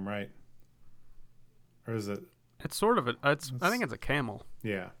one of them, right? Or is it? It's sort of I think it's a camel.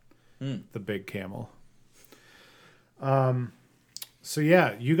 Yeah, the big camel. So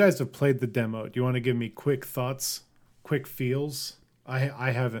yeah, you guys have played the demo. Do you want to give me quick thoughts, quick feels?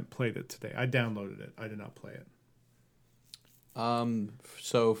 I haven't played it today. I downloaded it. I did not play it.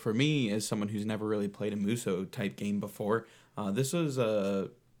 So for me, as someone who's never really played a Muso type game before, this was a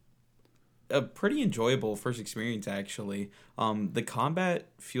pretty enjoyable first experience, actually. The combat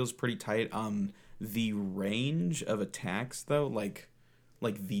feels pretty tight. The range of attacks, though, like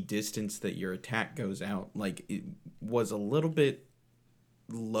the distance that your attack goes out, like it was a little bit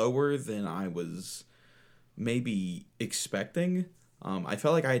lower than I was maybe expecting. I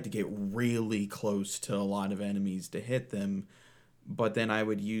felt like I had to get really close to a lot of enemies to hit them, but then I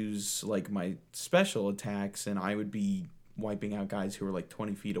would use like my special attacks and I would be wiping out guys who were like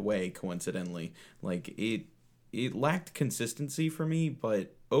 20 feet away coincidentally. Like it lacked consistency for me,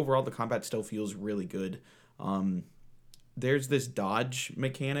 but overall the combat still feels really good. There's this dodge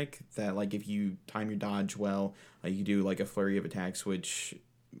mechanic that, like, if you time your dodge well, you do like a flurry of attacks, which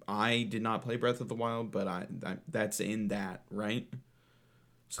I did not play Breath of the Wild, but I that's in that, right?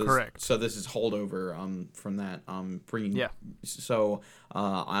 So Correct. So this is holdover from that bringing. Yeah. So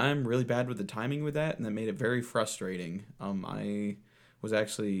I'm really bad with the timing with that, and that made it very frustrating. I was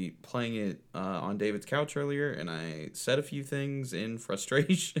actually playing it on David's couch earlier, and I said a few things in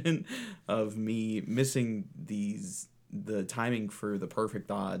frustration of me missing the timing for the perfect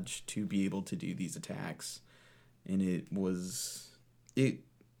dodge to be able to do these attacks, and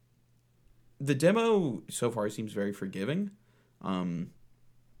the demo so far seems very forgiving.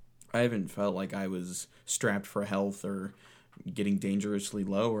 I haven't felt like I was strapped for health or getting dangerously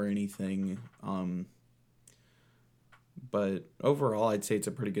low or anything. But overall, I'd say it's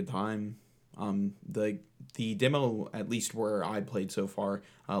a pretty good time. The demo, at least where I played so far,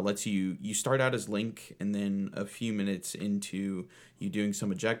 lets you start out as Link, and then a few minutes into you doing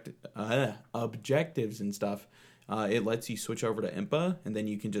some objectives and stuff, it lets you switch over to Impa, and then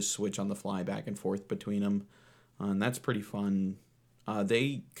you can just switch on the fly back and forth between them, and that's pretty fun.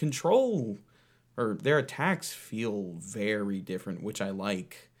 They control, or their attacks feel very different, which I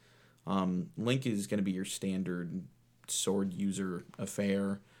like. Link is going to be your standard sword user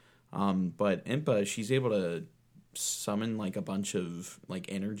affair. But Impa, she's able to summon like a bunch of like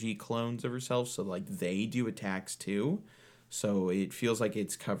energy clones of herself, so like they do attacks too. So it feels like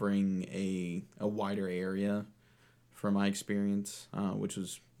it's covering a wider area from my experience, which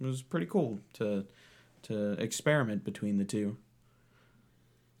was pretty cool to experiment between the two.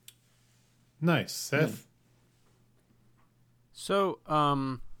 Nice, Seth. So,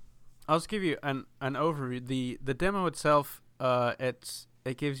 I'll just give you an overview. The demo itself, it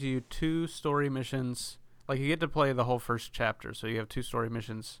gives you 2 story missions. Like, you get to play the whole first chapter, so you have 2 story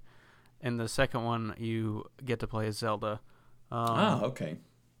missions. In the second one, you get to play as Zelda. Okay.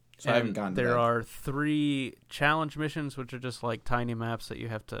 So I haven't gotten to there that. are 3 challenge missions, which are just like tiny maps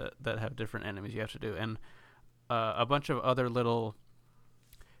that that have different enemies you have to do, and a bunch of other little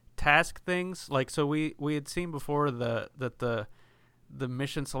task things. Like, so we had seen before that the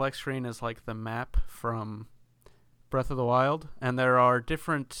mission select screen is like the map from Breath of the Wild, and so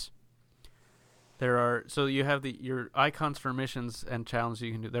you have your icons for missions and challenges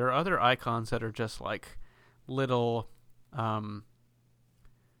you can do. There are other icons that are just like little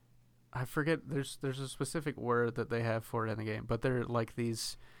I forget, there's a specific word that they have for it in the game, but they're like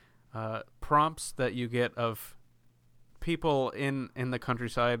these prompts that you get of people in the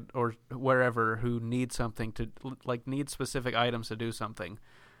countryside or wherever who need something need specific items to do something.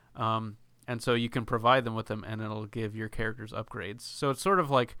 And so you can provide them with them, and it'll give your characters upgrades. So it's sort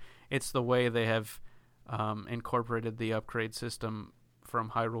of like, it's the way they have incorporated the upgrade system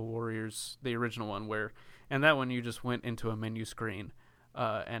from Hyrule Warriors, the original one, and that one you just went into a menu screen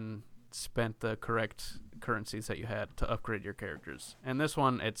and spent the correct currencies that you had to upgrade your characters. And this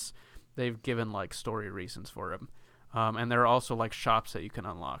one, they've given like story reasons for them. And there are also like shops that you can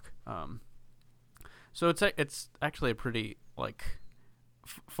unlock. So it's actually a pretty like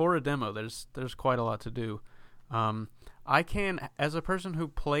for a demo. There's quite a lot to do. I can, as a person who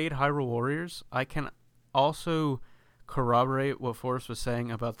played Hyrule Warriors, I can also corroborate what Forrest was saying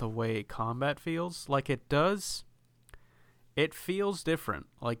about the way combat feels. Like, it does. It feels different.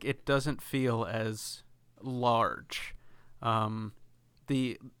 Like, it doesn't feel as large.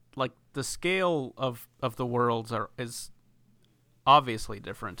 The scale of the worlds is obviously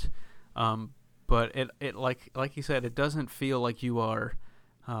different. But it like you said, it doesn't feel like you are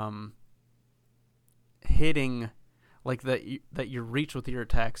hitting, like that your reach with your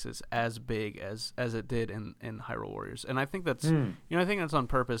attacks is as big as it did in Hyrule Warriors. And I think that's I think that's on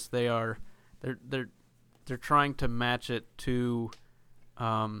purpose. They're trying to match it to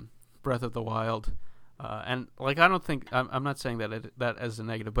Breath of the Wild. And like, I don't think I'm not saying that as a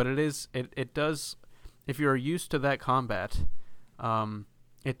negative, but it does, if you're used to that combat,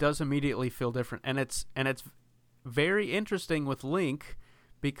 it does immediately feel different, and it's very interesting with Link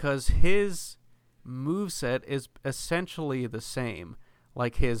because his moveset is essentially the same.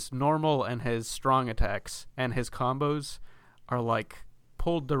 Like, his normal and his strong attacks and his combos are like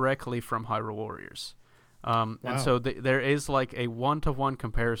pulled directly from Hyrule Warriors. Wow. And so there is like a 1-to-1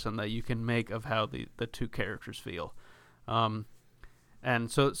 comparison that you can make of how the 2 characters feel.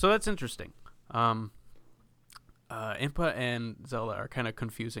 And so that's interesting. Impa and Zelda are kind of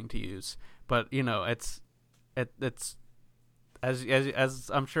confusing to use, but it's as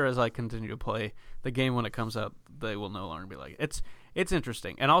I'm sure as I continue to play the game when it comes out, they will no longer be like it. It's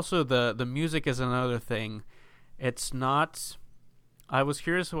interesting, and also the music is another thing. It's not. I was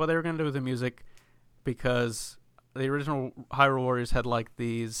curious what they were going to do with the music because the original Hyrule Warriors had like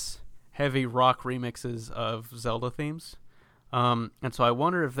these heavy rock remixes of Zelda themes. And so I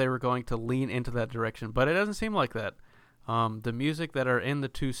wonder if they were going to lean into that direction, but it doesn't seem like that. The music that are in the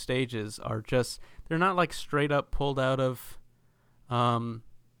 2 stages are they're not like straight up pulled out of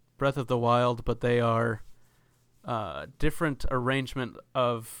Breath of the Wild, but they are different arrangement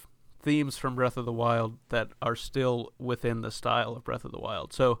of themes from Breath of the Wild that are still within the style of Breath of the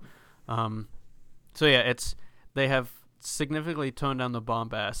Wild. So yeah, they have significantly toned down the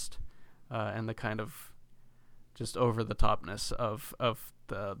bombast and the kind of just over the topness of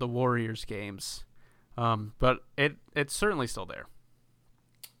the Warriors games, but it's certainly still there.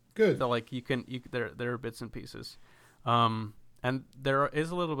 Good. So like there are bits and pieces, and there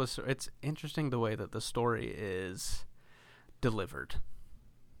is a little bit. It's interesting the way that the story is delivered.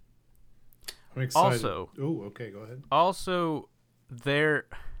 I'm excited. Also, okay, go ahead. Also,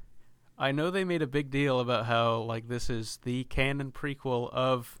 I know they made a big deal about how like this is the canon prequel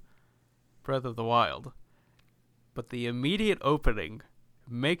of Breath of the Wild. But the immediate opening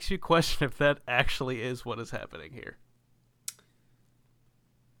makes you question if that actually is what is happening here.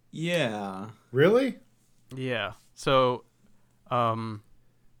 Yeah. Really? Yeah. So, we'll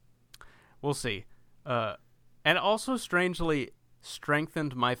see. And also strangely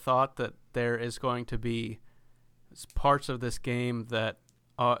strengthened my thought that there is going to be parts of this game that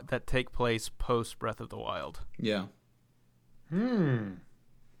take place post Breath of the Wild. Yeah.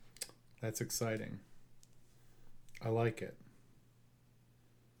 That's exciting. I like it.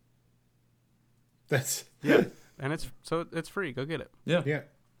 That's yeah, and it's free. Go get it. Yeah,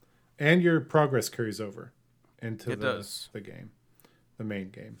 and your progress carries over into the game, the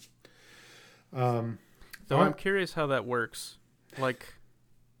main game. Though I'm curious how that works. Like,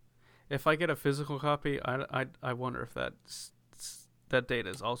 if I get a physical copy, I wonder if that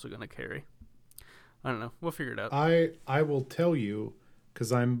data is also going to carry. I don't know. We'll figure it out. I will tell you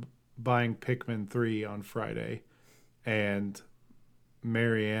because I'm buying Pikmin 3 on Friday. And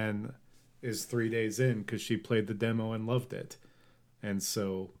Marianne is 3 days in because she played the demo and loved it. And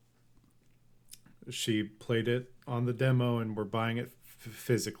so she played it on the demo and we're buying it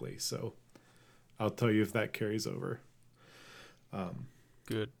physically. So I'll tell you if that carries over.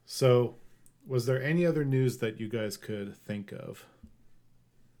 Good. So was there any other news that you guys could think of?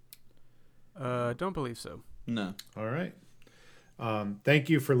 Don't believe so. No. All right. Thank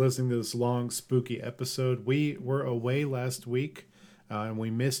you for listening to this long, spooky episode. We were away last week, and we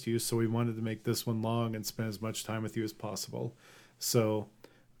missed you, so we wanted to make this one long and spend as much time with you as possible. So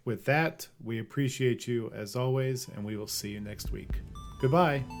with that, we appreciate you as always, and we will see you next week.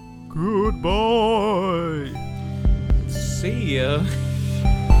 Goodbye. Goodbye. See ya.